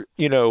either,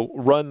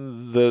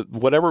 run the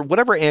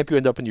whatever amp you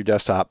end up in your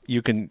desktop,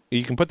 you can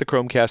put the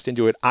Chromecast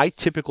into it. I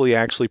typically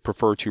actually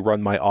prefer to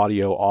run my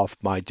audio off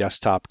my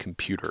desktop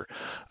computer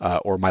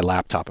or my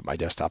laptop at my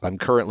desktop. I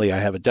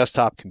have a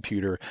desktop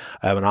computer.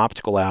 I have an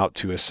optical out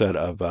to a set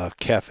of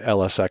KEF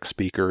LSX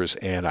speakers,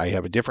 and I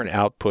have a different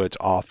output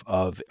off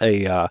of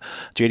a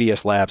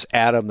JDS Labs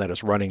Atom that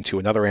is running to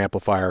another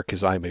amplifier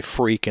because I'm a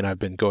freak and I've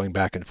been going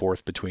back and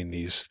forth between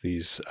these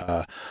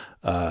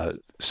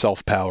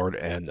self-powered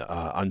and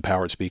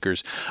unpowered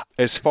speakers.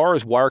 As far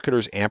as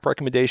Wirecutter's amp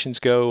recommendations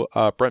go,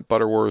 Brent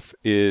Butterworth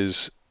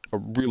is a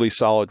really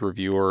solid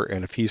reviewer,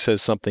 and if he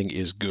says something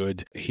is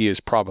good, he is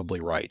probably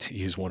right.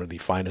 He is one of the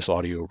finest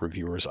audio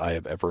reviewers I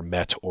have ever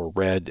met or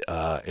read,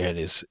 and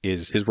his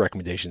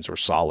recommendations are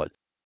solid.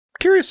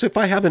 Curious if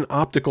I have an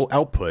optical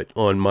output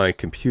on my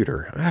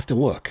computer. I have to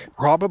look.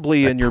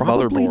 Probably in your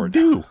motherboard.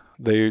 Do.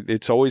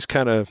 It's always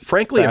kind of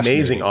frankly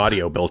amazing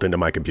audio built into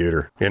my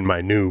computer in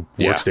my new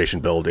workstation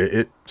build.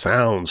 It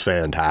sounds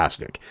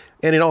fantastic,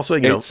 and it also,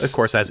 of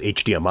course, has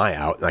HDMI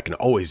out, and I can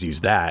always use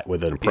that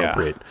with an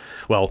appropriate.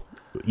 Well,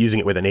 using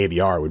it with an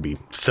AVR would be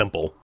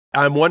simple.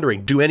 I'm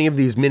wondering, do any of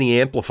these mini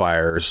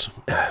amplifiers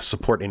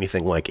support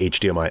anything like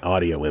HDMI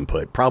audio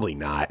input? Probably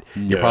not.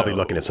 No. You're probably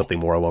looking at something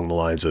more along the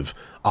lines of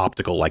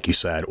optical, like you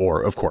said,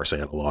 or, of course,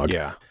 analog.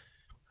 Yeah.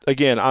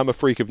 Again, I'm a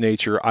freak of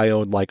nature. I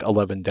own like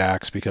 11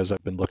 DACs because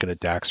I've been looking at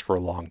DACs for a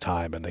long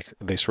time, and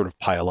they sort of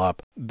pile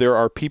up. There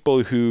are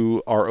people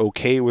who are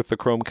okay with the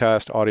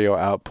Chromecast audio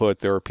output.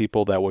 There are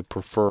people that would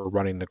prefer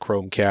running the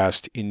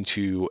Chromecast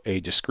into a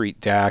discrete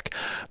DAC.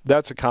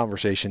 That's a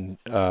conversation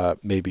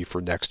maybe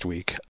for next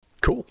week.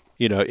 Cool.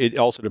 It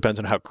also depends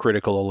on how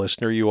critical a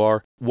listener you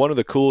are. One of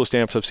the coolest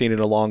amps I've seen in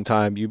a long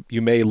time,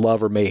 you may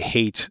love or may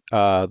hate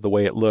the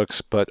way it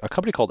looks, but a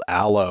company called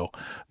Allo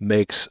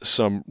makes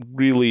some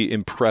really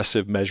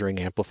impressive measuring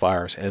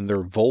amplifiers, and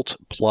they're Volt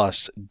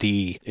Plus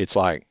D. It's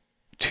like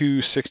two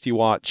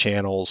 60-watt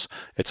channels.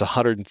 It's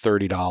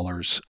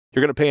 $130.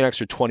 You're going to pay an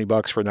extra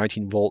 $20 for a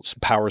 19 volts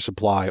power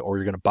supply, or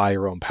you're going to buy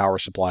your own power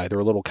supply. They're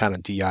a little kind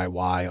of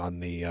DIY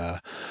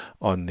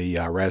on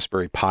the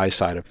Raspberry Pi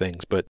side of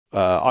things, but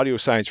Audio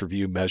Science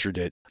Review measured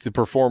it. the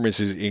performance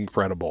is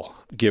incredible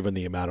given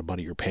the amount of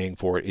money you're paying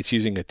for it. It's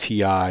using a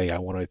TI, I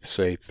want to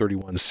say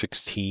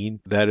 3116.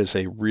 That is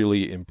a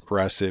really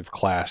impressive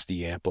Class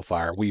D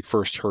amplifier. We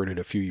first heard it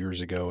a few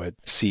years ago at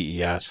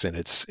CES, and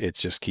it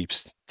just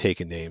keeps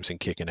taking names and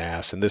kicking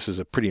ass. And this is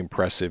a pretty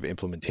impressive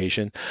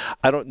implementation.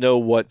 I don't know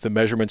what the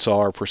measurements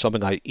are for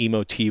something like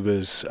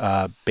Emotiva's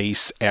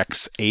Bass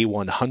X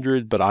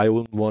A100, but I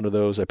own one of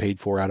those. I paid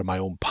for out of my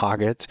own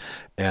pocket,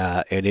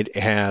 and it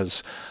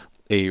has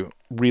a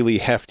really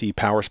hefty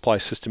power supply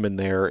system in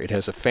there. It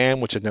has a fan,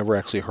 which I've never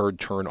actually heard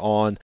turn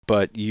on,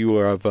 but you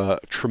have a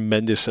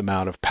tremendous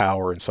amount of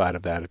power inside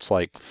of that. It's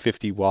like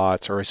 50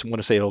 watts, or I want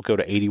to say it'll go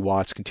to 80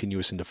 watts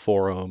continuous into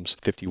 4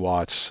 ohms, 50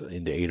 watts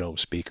into 8 ohm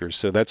speakers.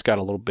 So that's got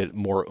a little bit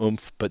more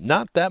oomph, but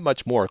not that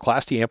much more.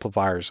 Class D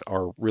amplifiers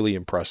are really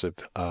impressive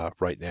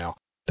right now.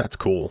 That's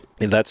cool.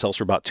 And that sells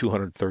for about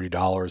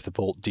 $230. The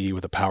Volt D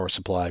with a power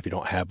supply, if you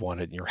don't have one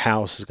in your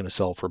house, is going to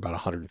sell for about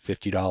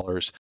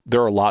 $150.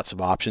 There are lots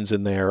of options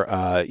in there.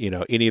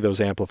 Any of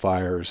those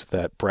amplifiers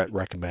that Brett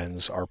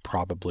recommends are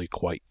probably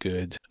quite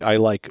good. I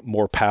like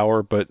more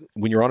power, but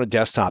when you're on a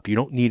desktop, you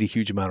don't need a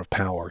huge amount of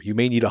power. You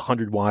may need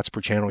 100 watts per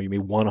channel. You may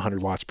want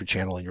 100 watts per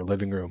channel in your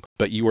living room,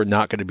 but you are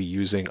not going to be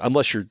using,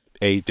 unless you're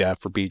A,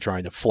 deaf, or B,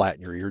 trying to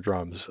flatten your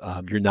eardrums,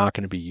 you're not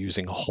going to be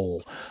using a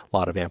whole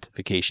lot of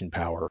amplification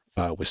power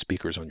with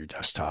speakers on your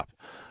desktop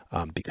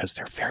because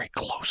they're very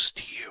close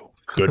to you.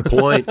 Good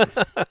point.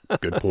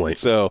 Good point.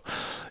 So,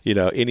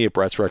 any of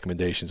Brett's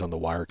recommendations on the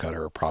Wirecutter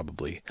are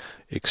probably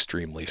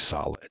extremely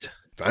solid.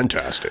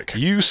 Fantastic.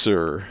 You,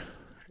 sir,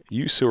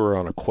 are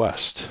on a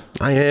quest.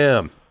 I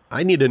am.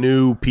 I need a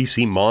new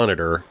PC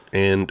monitor,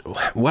 and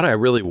what I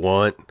really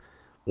want,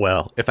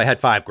 well, if I had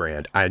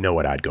 $5,000, I know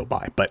what I'd go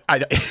buy. But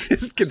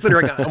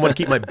considering I want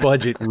to keep my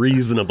budget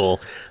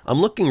reasonable, I'm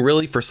looking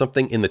really for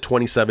something in the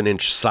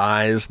 27-inch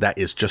size that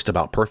is just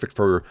about perfect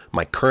for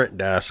my current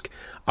desk.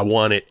 I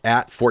want it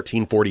at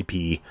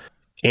 1440p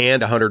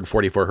and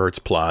 144 hertz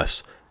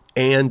plus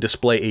and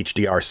display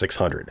HDR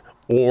 600,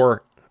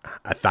 or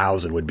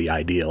 1000 would be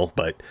ideal,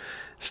 but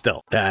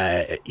still,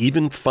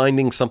 even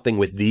finding something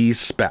with these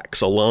specs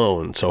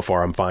alone, so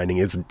far I'm finding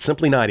it's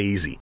simply not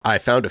easy. I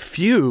found a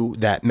few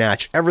that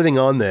match everything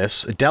on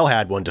this. Dell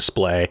had one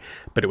display,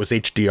 but it was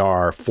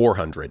HDR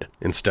 400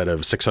 instead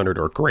of 600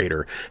 or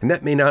greater. And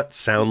that may not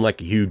sound like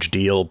a huge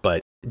deal,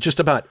 but just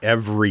about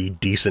every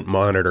decent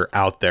monitor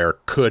out there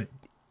could,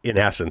 in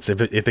essence,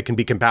 if it can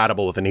be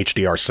compatible with an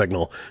HDR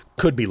signal,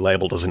 could be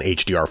labeled as an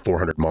HDR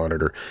 400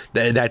 monitor.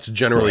 That's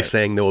generally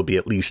saying there will be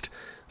at least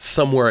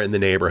somewhere in the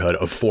neighborhood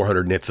of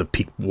 400 nits of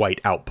peak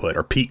white output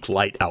or peak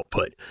light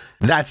output.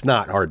 That's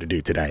not hard to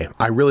do today.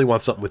 I really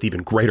want something with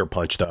even greater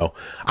punch, though.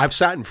 I've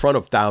sat in front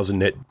of 1000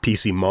 nit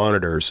PC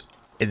monitors.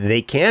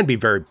 They can be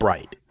very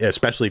bright,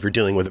 especially if you're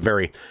dealing with a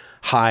very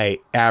high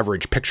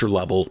average picture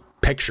level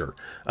picture,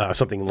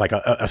 something like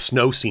a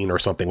snow scene or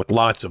something with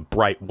lots of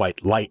bright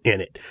white light in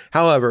it.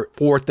 However,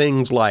 for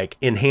things like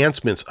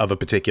enhancements of a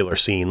particular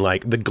scene,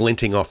 like the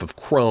glinting off of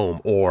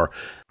chrome or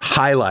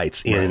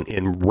highlights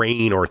in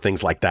rain or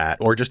things like that,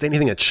 or just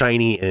anything that's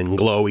shiny and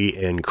glowy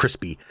and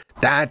crispy,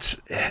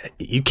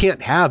 you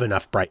can't have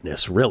enough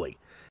brightness, really.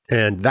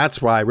 And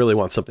that's why I really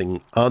want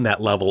something on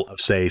that level of,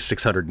 say,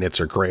 600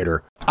 nits or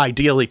greater.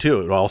 Ideally, too,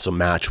 it would also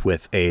match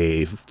with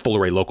a full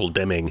array local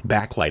dimming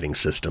backlighting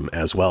system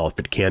as well, if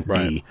it can't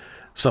be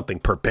something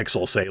per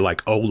pixel, say,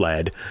 like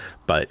OLED.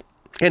 But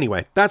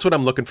anyway, that's what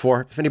I'm looking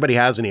for. If anybody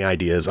has any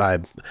ideas,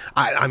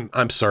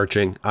 I'm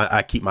searching.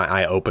 I keep my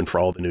eye open for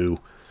all the new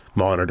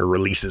monitor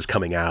releases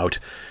coming out.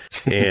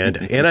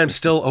 And I'm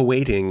still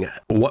awaiting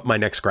what my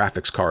next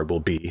graphics card will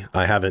be.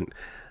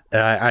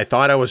 I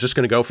thought I was just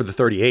going to go for the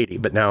 3080,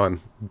 but now I'm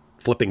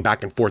flipping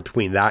back and forth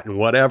between that and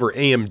whatever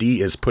AMD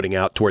is putting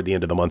out toward the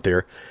end of the month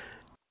here.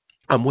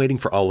 I'm waiting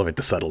for all of it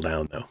to settle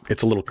down, though.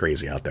 It's a little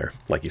crazy out there,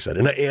 like you said.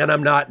 And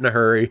I'm not in a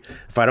hurry.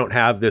 If I don't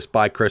have this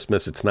by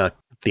Christmas, it's not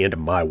the end of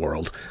my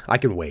world. I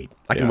can wait.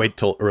 I can wait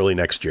till early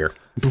next year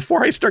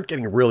before I start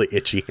getting really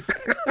itchy.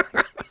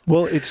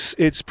 Well,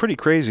 it's pretty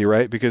crazy,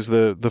 right? Because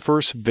the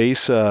first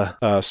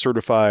VESA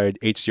certified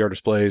HDR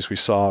displays we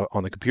saw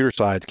on the computer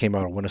side came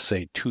out, I want to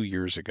say, 2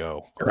 years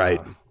ago.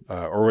 Right.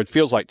 Or it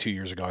feels like 2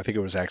 years ago. I think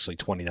it was actually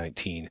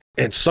 2019.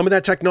 And some of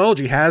that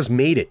technology has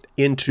made it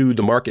into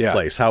the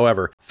marketplace. Yeah.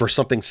 However, for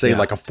something, say,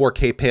 like a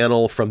 4K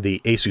panel from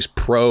the Asus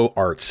Pro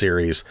Art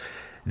series,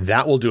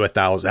 that will do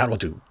 1,000. That will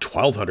do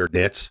 1,200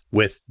 nits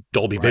with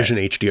Dolby Vision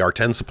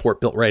HDR10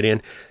 support built right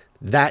in.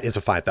 That is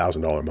a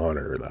 $5,000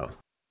 monitor, though.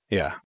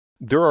 Yeah.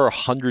 There are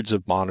hundreds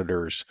of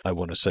monitors, I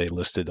want to say,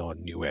 listed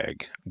on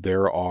Newegg.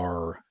 There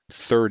are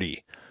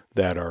 30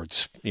 that are,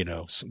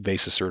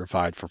 VESA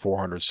certified for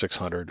 400,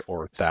 600, or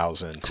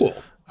 1,000.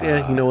 Cool.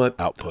 Yeah, you know what?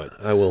 Output.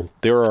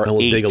 There are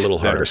 8 dig a little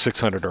that harder. are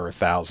 600 or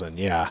 1,000.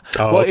 Yeah.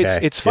 Oh, well, okay.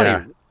 it's funny.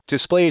 Yeah.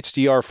 Display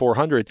HDR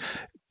 400.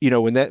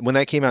 When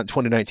that came out in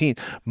 2019,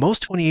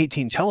 most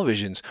 2018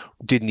 televisions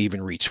didn't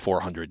even reach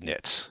 400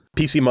 nits.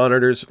 PC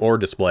monitors or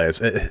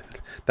displays.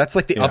 That's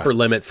like the upper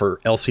limit for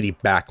LCD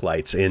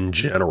backlights in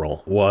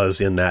general, was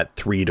in that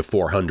 300 to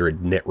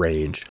 400 nit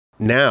range.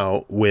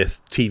 now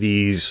with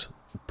TVs,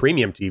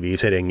 premium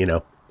TVs hitting,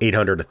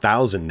 800,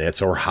 1,000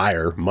 nits or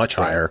higher, much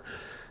higher.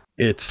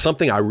 It's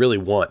something I really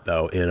want,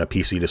 though, in a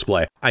PC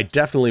display. I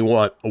definitely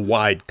want a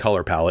wide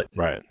color palette.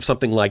 Right.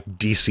 Something like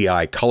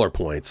DCI color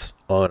points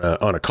on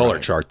a color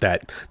chart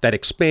that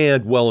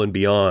expand well and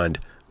beyond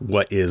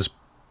what is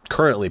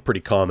currently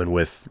pretty common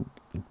with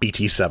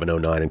BT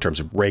 709 in terms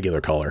of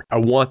regular color. I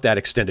want that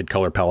extended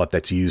color palette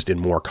that's used in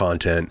more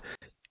content.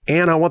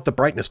 And I want the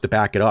brightness to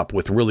back it up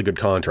with really good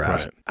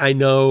contrast. Right. I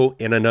know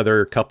in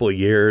another couple of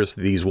years,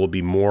 these will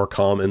be more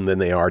common than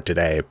they are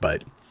today,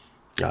 but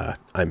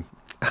I'm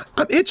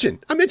itching.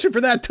 I'm itching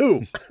for that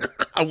too.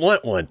 I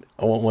want one.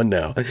 I want one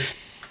now.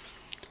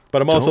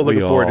 But I'm also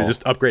looking forward to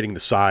just upgrading the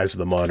size of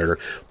the monitor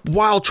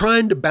while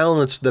trying to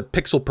balance the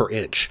pixel per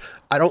inch.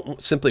 I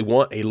don't simply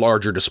want a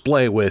larger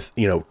display with,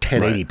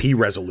 1080p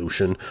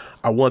resolution.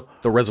 I want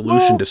the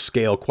resolution to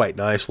scale quite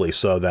nicely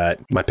so that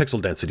my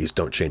pixel densities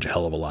don't change a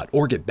hell of a lot,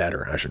 or get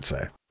better, I should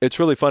say. It's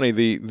really funny.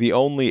 The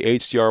only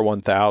HDR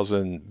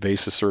 1000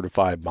 VESA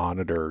certified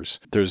monitors,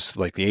 there's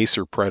like the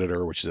Acer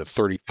Predator, which is a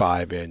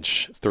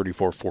 35-inch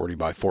 3440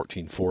 by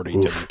 1440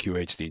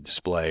 WQHD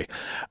display.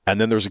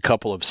 And then there's a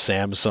couple of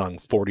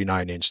Samsung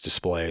 49-inch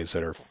displays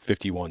that are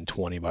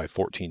 5120 by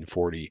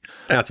 1440.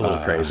 That's a little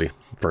crazy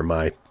for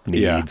my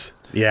needs.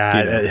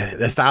 Yeah,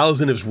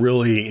 1000 is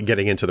really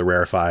getting into the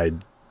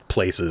rarefied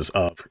places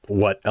of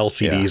what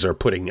LCDs are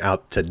putting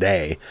out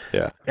today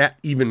at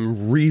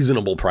even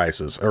reasonable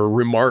prices or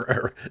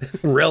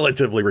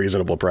relatively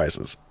reasonable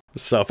prices.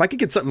 So if I could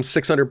get something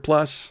 600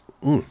 plus,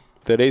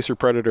 that Acer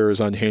Predator is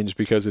unhinged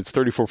because it's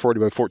 3440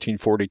 by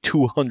 1440,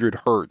 200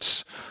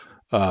 hertz,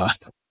 and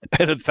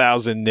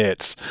 1,000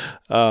 nits.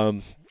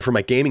 For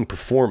my gaming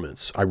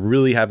performance, I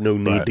really have no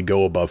need to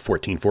go above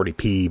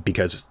 1440p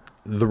because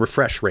the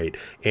refresh rate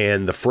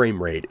and the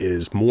frame rate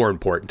is more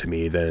important to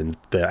me than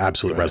the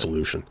absolute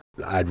resolution.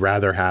 I'd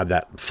rather have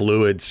that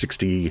fluid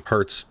 60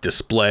 hertz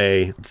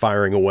display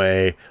firing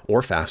away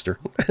or faster.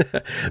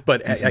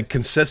 But a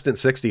consistent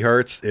 60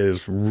 hertz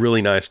is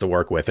really nice to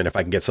work with. And if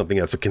I can get something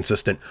that's a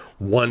consistent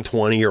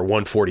 120 or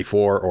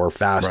 144 or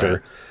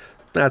faster,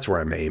 that's where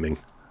I'm aiming.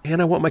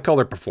 And I want my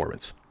color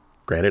performance.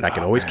 Granted, I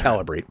can always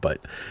calibrate, but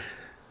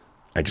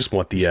I just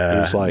want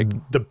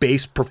the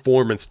base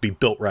performance to be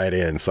built right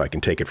in so I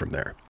can take it from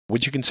there.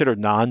 Would you consider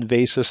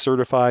non-VESA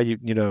certified?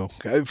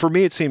 For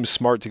me, it seems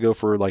smart to go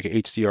for like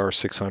HDR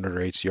 600 or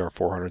HDR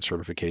 400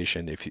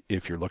 certification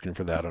if you're looking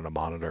for that on a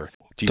monitor.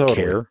 Do you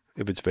care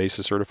if it's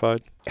VESA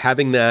certified?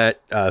 Having that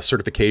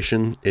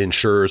certification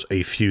ensures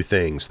a few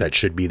things that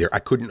should be there. I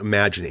couldn't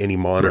imagine any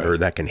monitor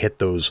that can hit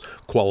those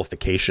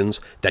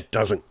qualifications that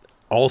doesn't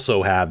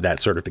also have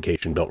that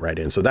certification built right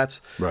in. So that's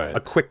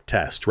a quick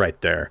test right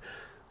there.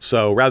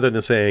 So rather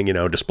than saying,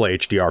 display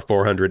HDR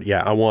 400,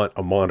 I want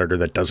a monitor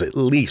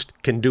that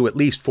can do at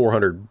least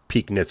 400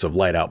 peak nits of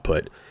light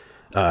output,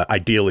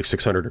 ideally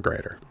 600 or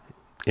greater.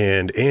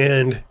 And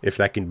if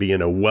that can be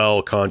in a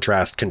well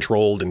contrast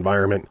controlled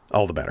environment,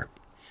 all the better.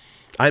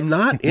 I'm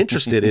not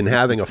interested in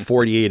having a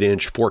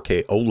 48-inch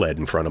 4K OLED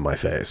in front of my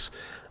face.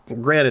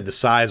 Granted, the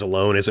size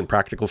alone isn't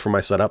practical for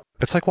my setup.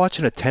 It's like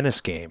watching a tennis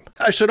game.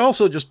 I should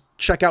also just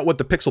check out what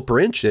the pixel per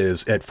inch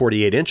is at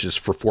 48 inches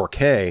for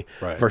 4K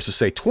versus,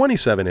 say,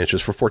 27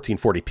 inches for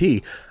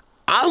 1440p.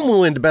 I'm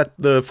willing to bet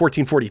the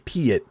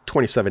 1440p at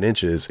 27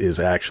 inches is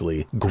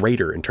actually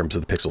greater in terms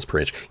of the pixels per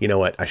inch. You know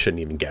what? I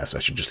shouldn't even guess. I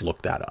should just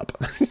look that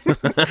up.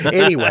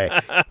 Anyway,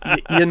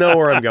 you know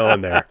where I'm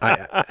going there.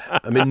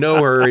 I'm in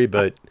no hurry,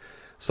 but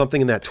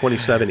something in that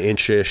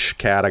 27-inch-ish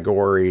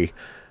category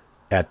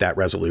at that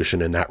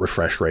resolution and that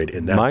refresh rate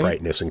and that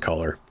brightness and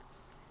color.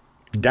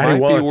 Daddy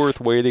might be worth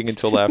waiting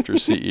until after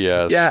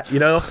CES.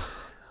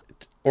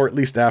 Or at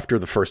least after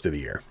the first of the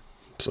year.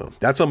 So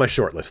that's on my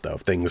short list, though,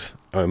 of things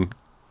I'm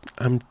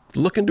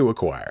looking to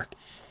acquire.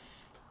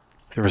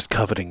 There is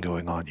coveting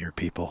going on here,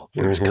 people.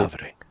 There is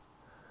coveting.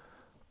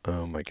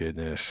 Oh, my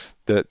goodness.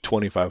 That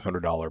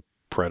 $2,500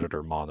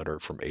 Predator monitor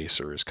from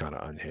Acer is kind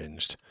of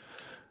unhinged.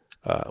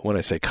 When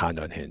I say kind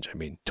of unhinged, I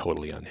mean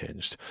totally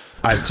unhinged.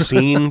 I've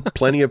seen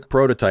plenty of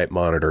prototype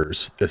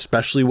monitors,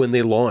 especially when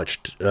they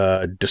launched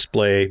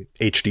Display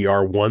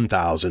HDR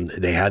 1000.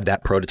 They had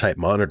that prototype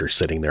monitor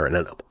sitting there, and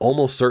I'm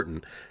almost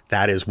certain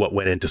that is what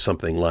went into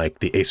something like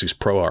the Asus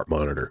ProArt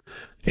monitor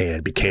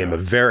and became a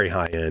very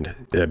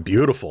high-end,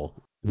 beautiful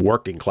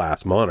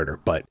working-class monitor.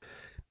 But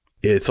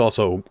it's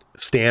also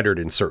standard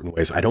in certain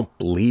ways. I don't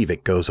believe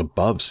it goes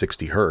above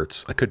 60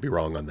 hertz. I could be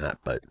wrong on that,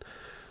 but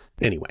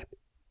anyway.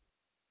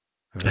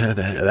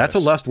 That's a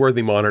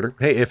lust-worthy monitor.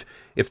 Hey,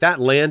 if that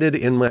landed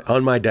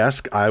on my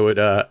desk, I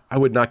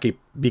would not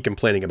be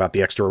complaining about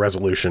the extra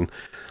resolution,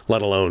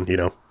 let alone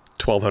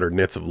 1,200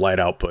 nits of light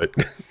output.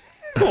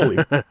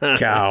 Holy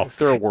cow!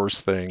 There are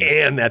worse things.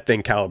 And that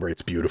thing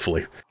calibrates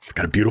beautifully. It's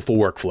got a beautiful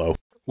workflow.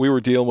 We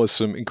were dealing with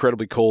some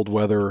incredibly cold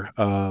weather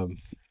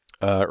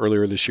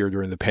earlier this year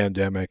during the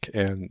pandemic,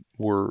 and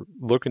we're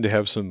looking to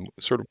have some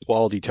sort of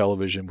quality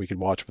television we could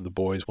watch with the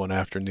boys one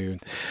afternoon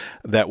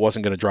that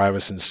wasn't going to drive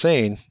us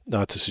insane.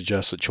 Not to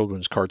suggest that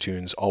children's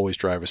cartoons always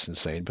drive us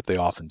insane, but they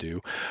often do.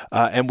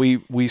 And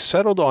we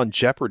settled on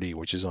Jeopardy,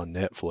 which is on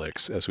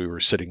Netflix, as we were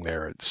sitting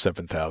there at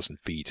 7,000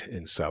 feet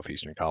in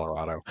southeastern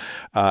Colorado.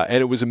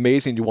 And it was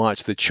amazing to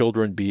watch the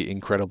children be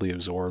incredibly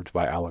absorbed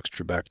by Alex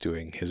Trebek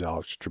doing his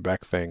Alex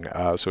Trebek thing.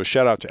 So a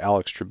shout out to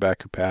Alex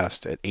Trebek, who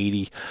passed at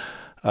 80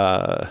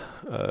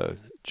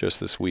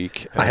 just this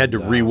week. I had to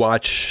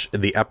rewatch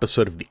the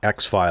episode of The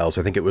X-Files.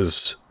 I think it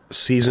was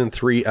season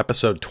 3,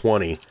 episode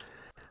 20,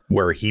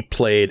 where he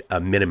played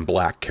a Men in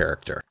Black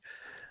character.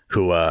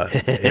 Who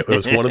it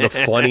was one of the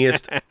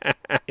funniest.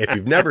 If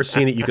you've never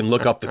seen it, you can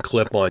look up the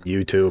clip on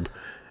YouTube.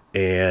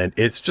 And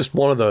it's just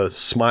one of the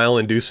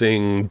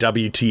smile-inducing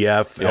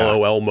WTF,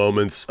 LOL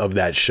moments of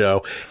that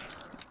show.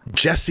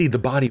 Jesse the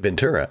Body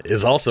Ventura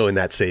is also in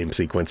that same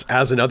sequence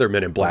as another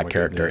Men in Black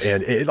character.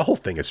 Goodness. And the whole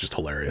thing is just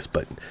hilarious.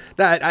 But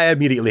that I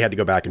immediately had to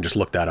go back and just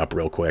look that up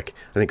real quick.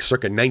 I think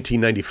circa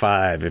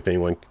 1995, if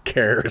anyone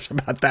cares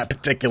about that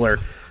particular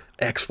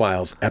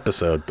X-Files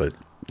episode. But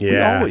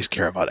yeah. We always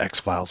care about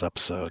X-Files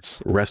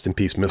episodes. Rest in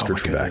peace, Mr.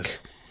 Trebek.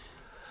 Goodness.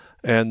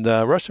 And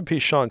rest in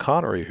peace, Sean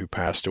Connery, who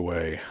passed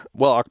away.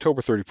 Well,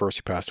 October 31st,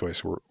 he passed away,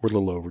 so we're a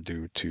little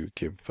overdue to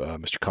give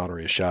Mr.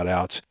 Connery a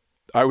shout-out.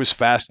 I was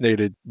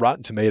fascinated.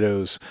 Rotten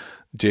Tomatoes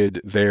did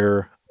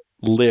their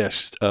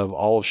list of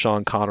all of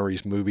Sean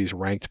Connery's movies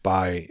ranked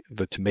by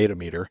the Tomato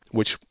Meter,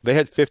 which they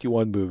had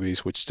 51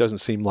 movies, which doesn't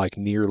seem like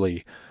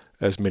nearly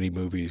as many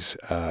movies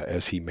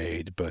as he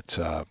made, but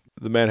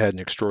the man had an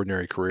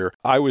extraordinary career.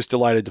 I was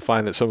delighted to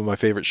find that some of my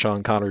favorite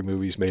Sean Connery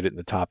movies made it in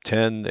the top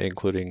 10,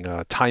 including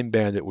Time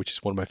Bandit, which is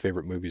one of my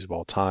favorite movies of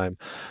all time,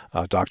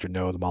 Dr.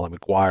 No, The Molly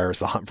Maguires,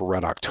 The Hunt for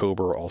Red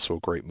October, also a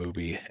great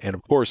movie, and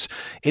of course,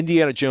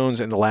 Indiana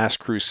Jones and the Last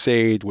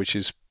Crusade, which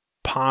is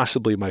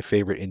possibly my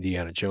favorite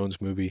Indiana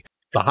Jones movie.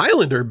 The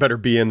Highlander better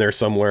be in there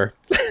somewhere.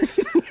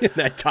 In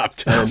that top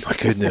 10. Oh my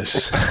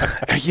goodness.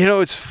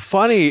 It's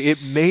funny.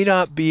 It may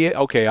not be.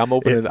 Okay, I'm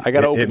opening. I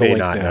got to open the link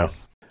now. No.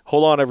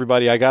 Hold on,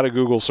 everybody. I got a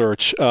Google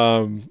search.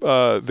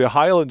 The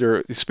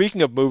Highlander,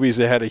 speaking of movies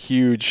that had a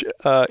huge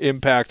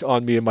impact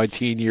on me in my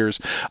teen years,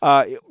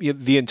 The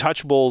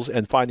Untouchables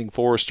and Finding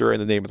Forrester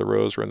and The Name of the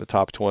Rose were in the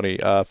top 20.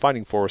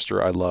 Finding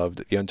Forrester, I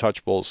loved. The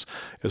Untouchables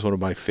is one of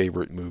my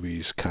favorite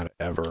movies kind of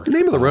ever. The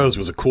Name of the Rose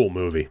was a cool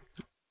movie.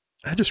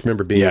 I just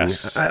remember being,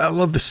 yes. I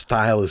love the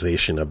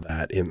stylization of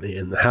that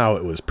in how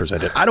it was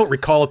presented. I don't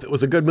recall if it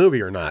was a good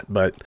movie or not,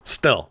 but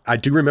still, I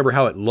do remember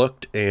how it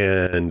looked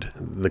and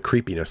the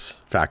creepiness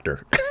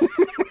factor.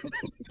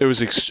 It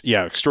was,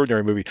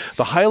 extraordinary movie.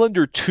 The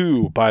Highlander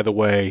 2, by the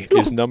way,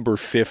 is number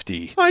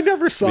 50. I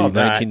never saw the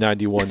that.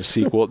 1991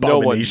 sequel. No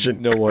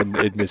one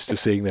admits to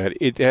seeing that.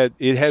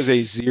 It has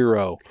a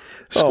 0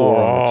 score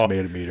on the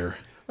Tomato Meter.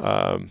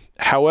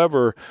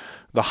 However,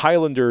 the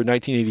Highlander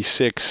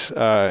 1986,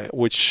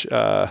 which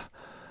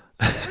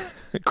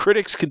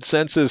critics'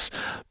 consensus,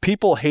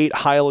 people hate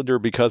Highlander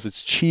because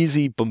it's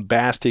cheesy,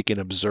 bombastic, and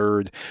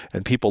absurd,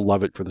 and people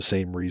love it for the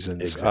same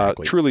reasons.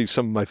 Exactly. Truly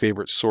some of my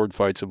favorite sword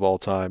fights of all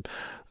time.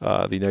 The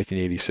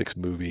 1986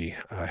 movie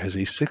has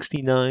a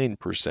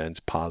 69%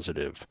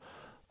 positive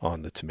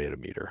on the Tomato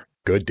Meter.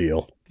 Good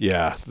deal.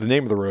 Yeah, The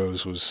Name of the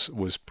Rose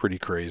was pretty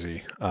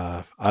crazy.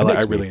 I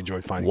really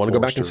enjoyed Finding Forrester. I want to go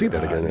back and see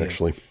that again,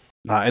 actually.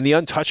 And The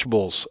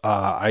Untouchables,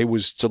 I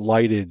was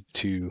delighted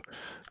to.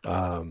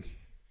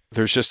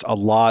 There's just a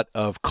lot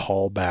of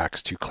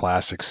callbacks to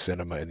classic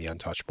cinema in The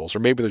Untouchables, or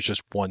maybe there's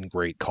just one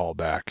great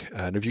callback.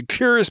 And if you're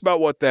curious about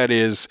what that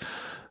is,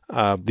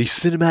 the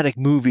cinematic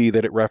movie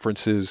that it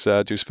references, do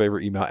us a favor,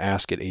 email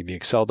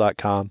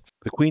ask@avxl.com.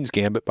 The Queen's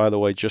Gambit, by the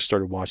way, just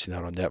started watching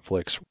that on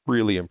Netflix.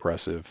 Really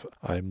impressive.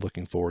 I'm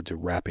looking forward to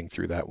wrapping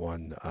through that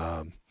one.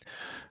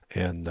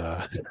 And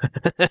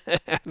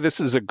this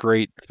is a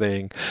great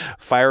thing.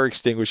 Fire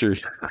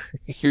extinguishers,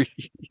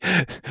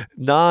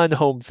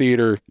 non-home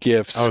theater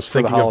gifts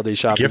for the holiday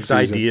shopping gift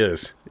season.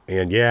 Ideas.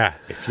 And yeah,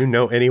 if you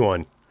know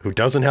anyone who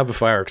doesn't have a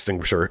fire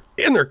extinguisher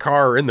in their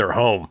car or in their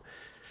home,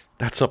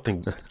 that's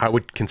something I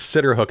would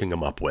consider hooking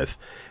them up with.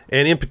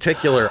 And in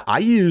particular, I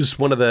use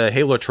one of the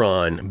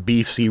Halotron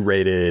BC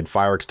rated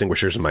fire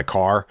extinguishers in my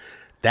car.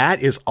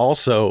 That is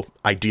also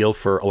ideal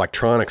for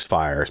electronics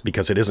fires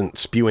because it isn't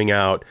spewing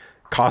out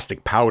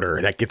caustic powder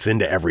that gets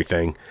into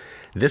everything.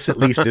 This at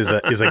least is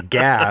a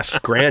gas.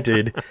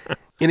 Granted,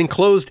 in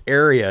enclosed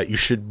area, you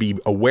should be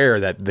aware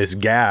that this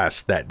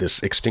gas that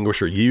this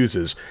extinguisher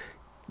uses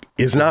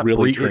is not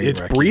really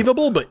it's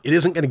breathable, but it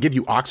isn't going to give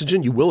you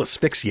oxygen. You will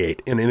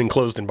asphyxiate in an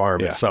enclosed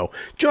environment. Yeah. So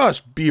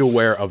just be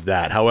aware of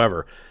that.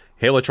 However,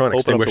 Halotron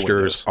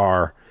extinguishers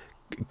are,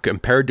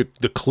 compared to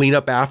the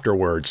cleanup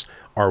afterwards,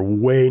 are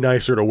way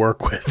nicer to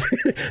work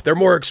with. They're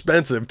more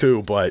expensive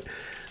too, but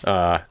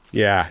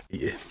yeah.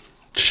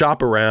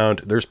 Shop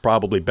around. There's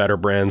probably better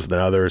brands than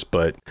others,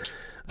 but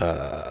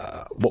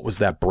what was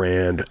that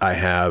brand I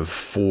have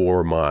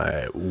for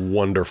my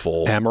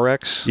wonderful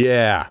Amorex?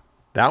 Yeah,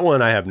 that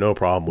one I have no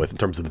problem with in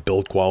terms of the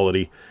build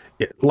quality.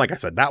 like I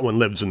said, that one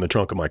lives in the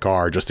trunk of my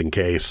car just in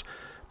case.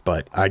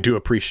 But I do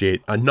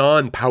appreciate a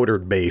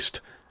non-powdered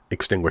based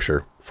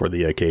extinguisher for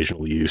the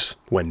occasional use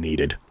when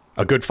needed.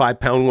 A good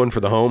 5-pound one for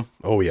the home?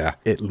 Oh yeah,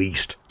 at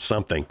least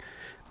something.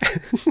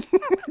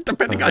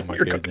 Depending on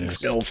your cooking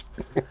skills.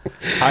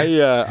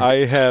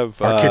 I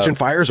have... Are kitchen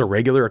fires a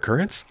regular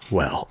occurrence?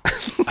 Well...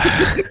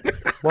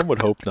 One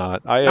would hope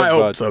not. I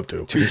hope so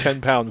too. 2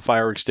 10-pound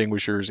fire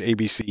extinguishers,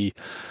 ABC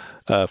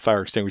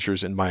fire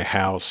extinguishers in my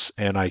house,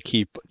 and I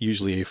keep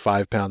usually a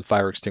 5-pound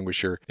fire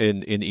extinguisher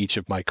in each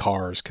of my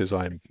cars because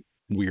I'm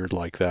weird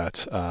like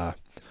that.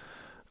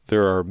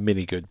 There are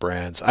many good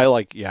brands. I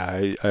like,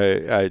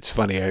 it's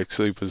funny. I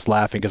actually was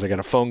laughing because I got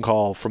a phone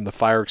call from the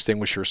fire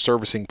extinguisher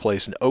servicing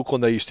place in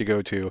Oakland I used to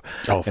go to.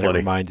 Oh, and it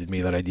reminded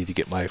me that I need to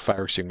get my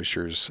fire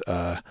extinguishers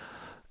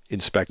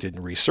inspected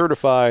and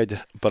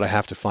recertified, but I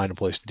have to find a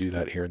place to do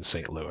that here in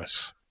St.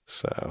 Louis.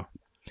 So,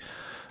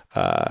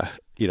 I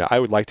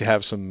would like to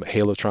have some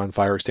Halotron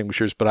fire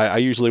extinguishers, but I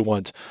usually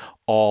want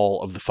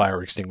all of the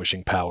fire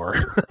extinguishing power.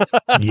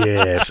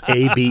 Yes,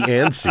 A, B,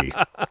 and C.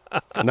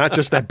 Not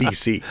just that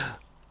BC.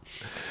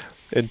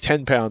 And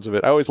 10 pounds of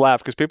it. I always laugh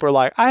because people are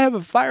like, I have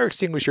a fire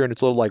extinguisher and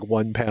it's a little like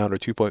 1 pound or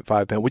 2.5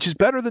 pound, which is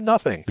better than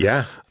nothing.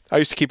 Yeah. I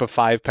used to keep a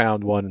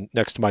 5-pound one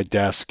next to my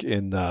desk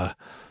in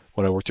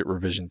when I worked at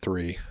Revision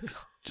 3,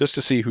 just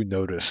to see who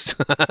noticed.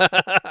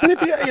 And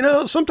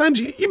if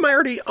sometimes you might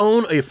already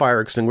own a fire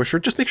extinguisher.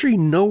 Just make sure you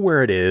know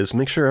where it is.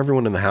 Make sure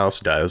everyone in the house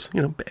does.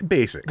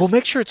 Basics. Well,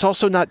 make sure it's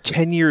also not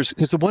 10 years,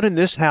 because the one in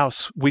this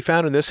house, we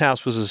found in this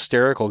house was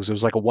hysterical because it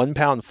was like a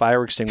 1-pound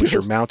fire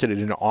extinguisher mounted in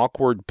an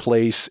awkward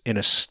place in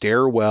a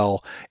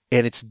stairwell,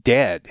 and it's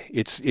dead.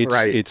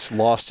 It's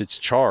lost its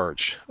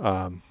charge.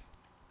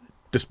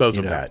 Dispose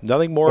of that.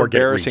 Nothing more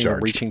embarrassing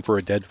than reaching for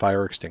a dead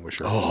fire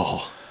extiguisher.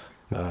 Oh.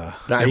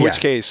 In which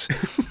case,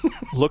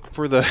 look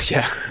for the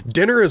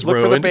dinner is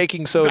ruined. Look for the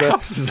baking soda. The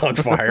house is on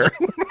fire.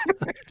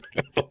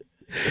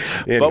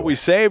 Anyway. But we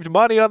saved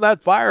money on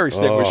that fire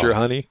extinguisher,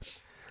 honey.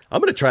 I'm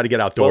going to try to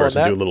get outdoors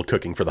and do a little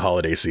cooking for the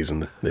holiday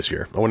season this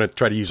year. I want to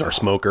try to use our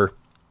smoker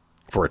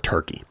for a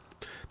turkey.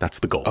 That's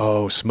the goal.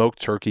 Oh,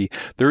 smoked turkey.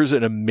 There's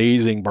an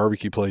amazing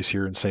barbecue place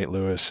here in St.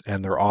 Louis,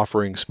 and they're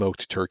offering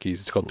smoked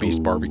turkeys. It's called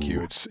Beast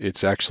Barbecue.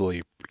 It's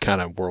actually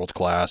kind of world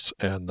class,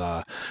 and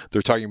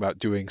they're talking about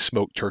doing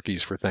smoked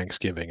turkeys for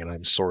Thanksgiving, and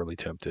I'm sorely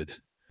tempted.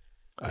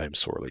 I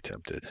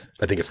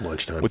think it's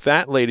lunchtime. With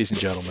that, ladies and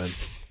gentlemen,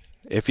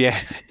 if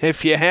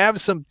you have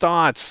some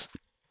thoughts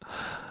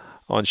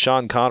on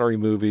Sean Connery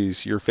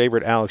movies, your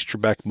favorite Alex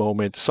Trebek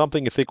moment,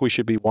 something you think we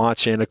should be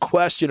watching, a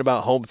question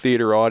about home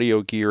theater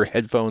audio gear,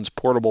 headphones,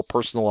 portable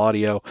personal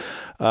audio,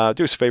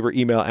 do us a favor,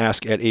 email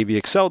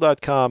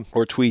ask@avxl.com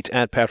or tweet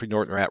at Patrick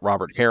Norton or at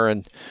Robert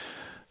Heron.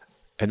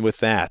 And with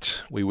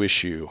that, we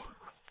wish you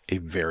a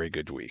very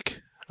good week.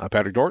 I'm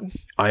Patrick Norton.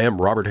 I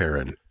am Robert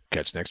Heron.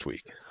 Catch next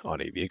week on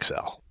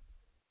AVXL.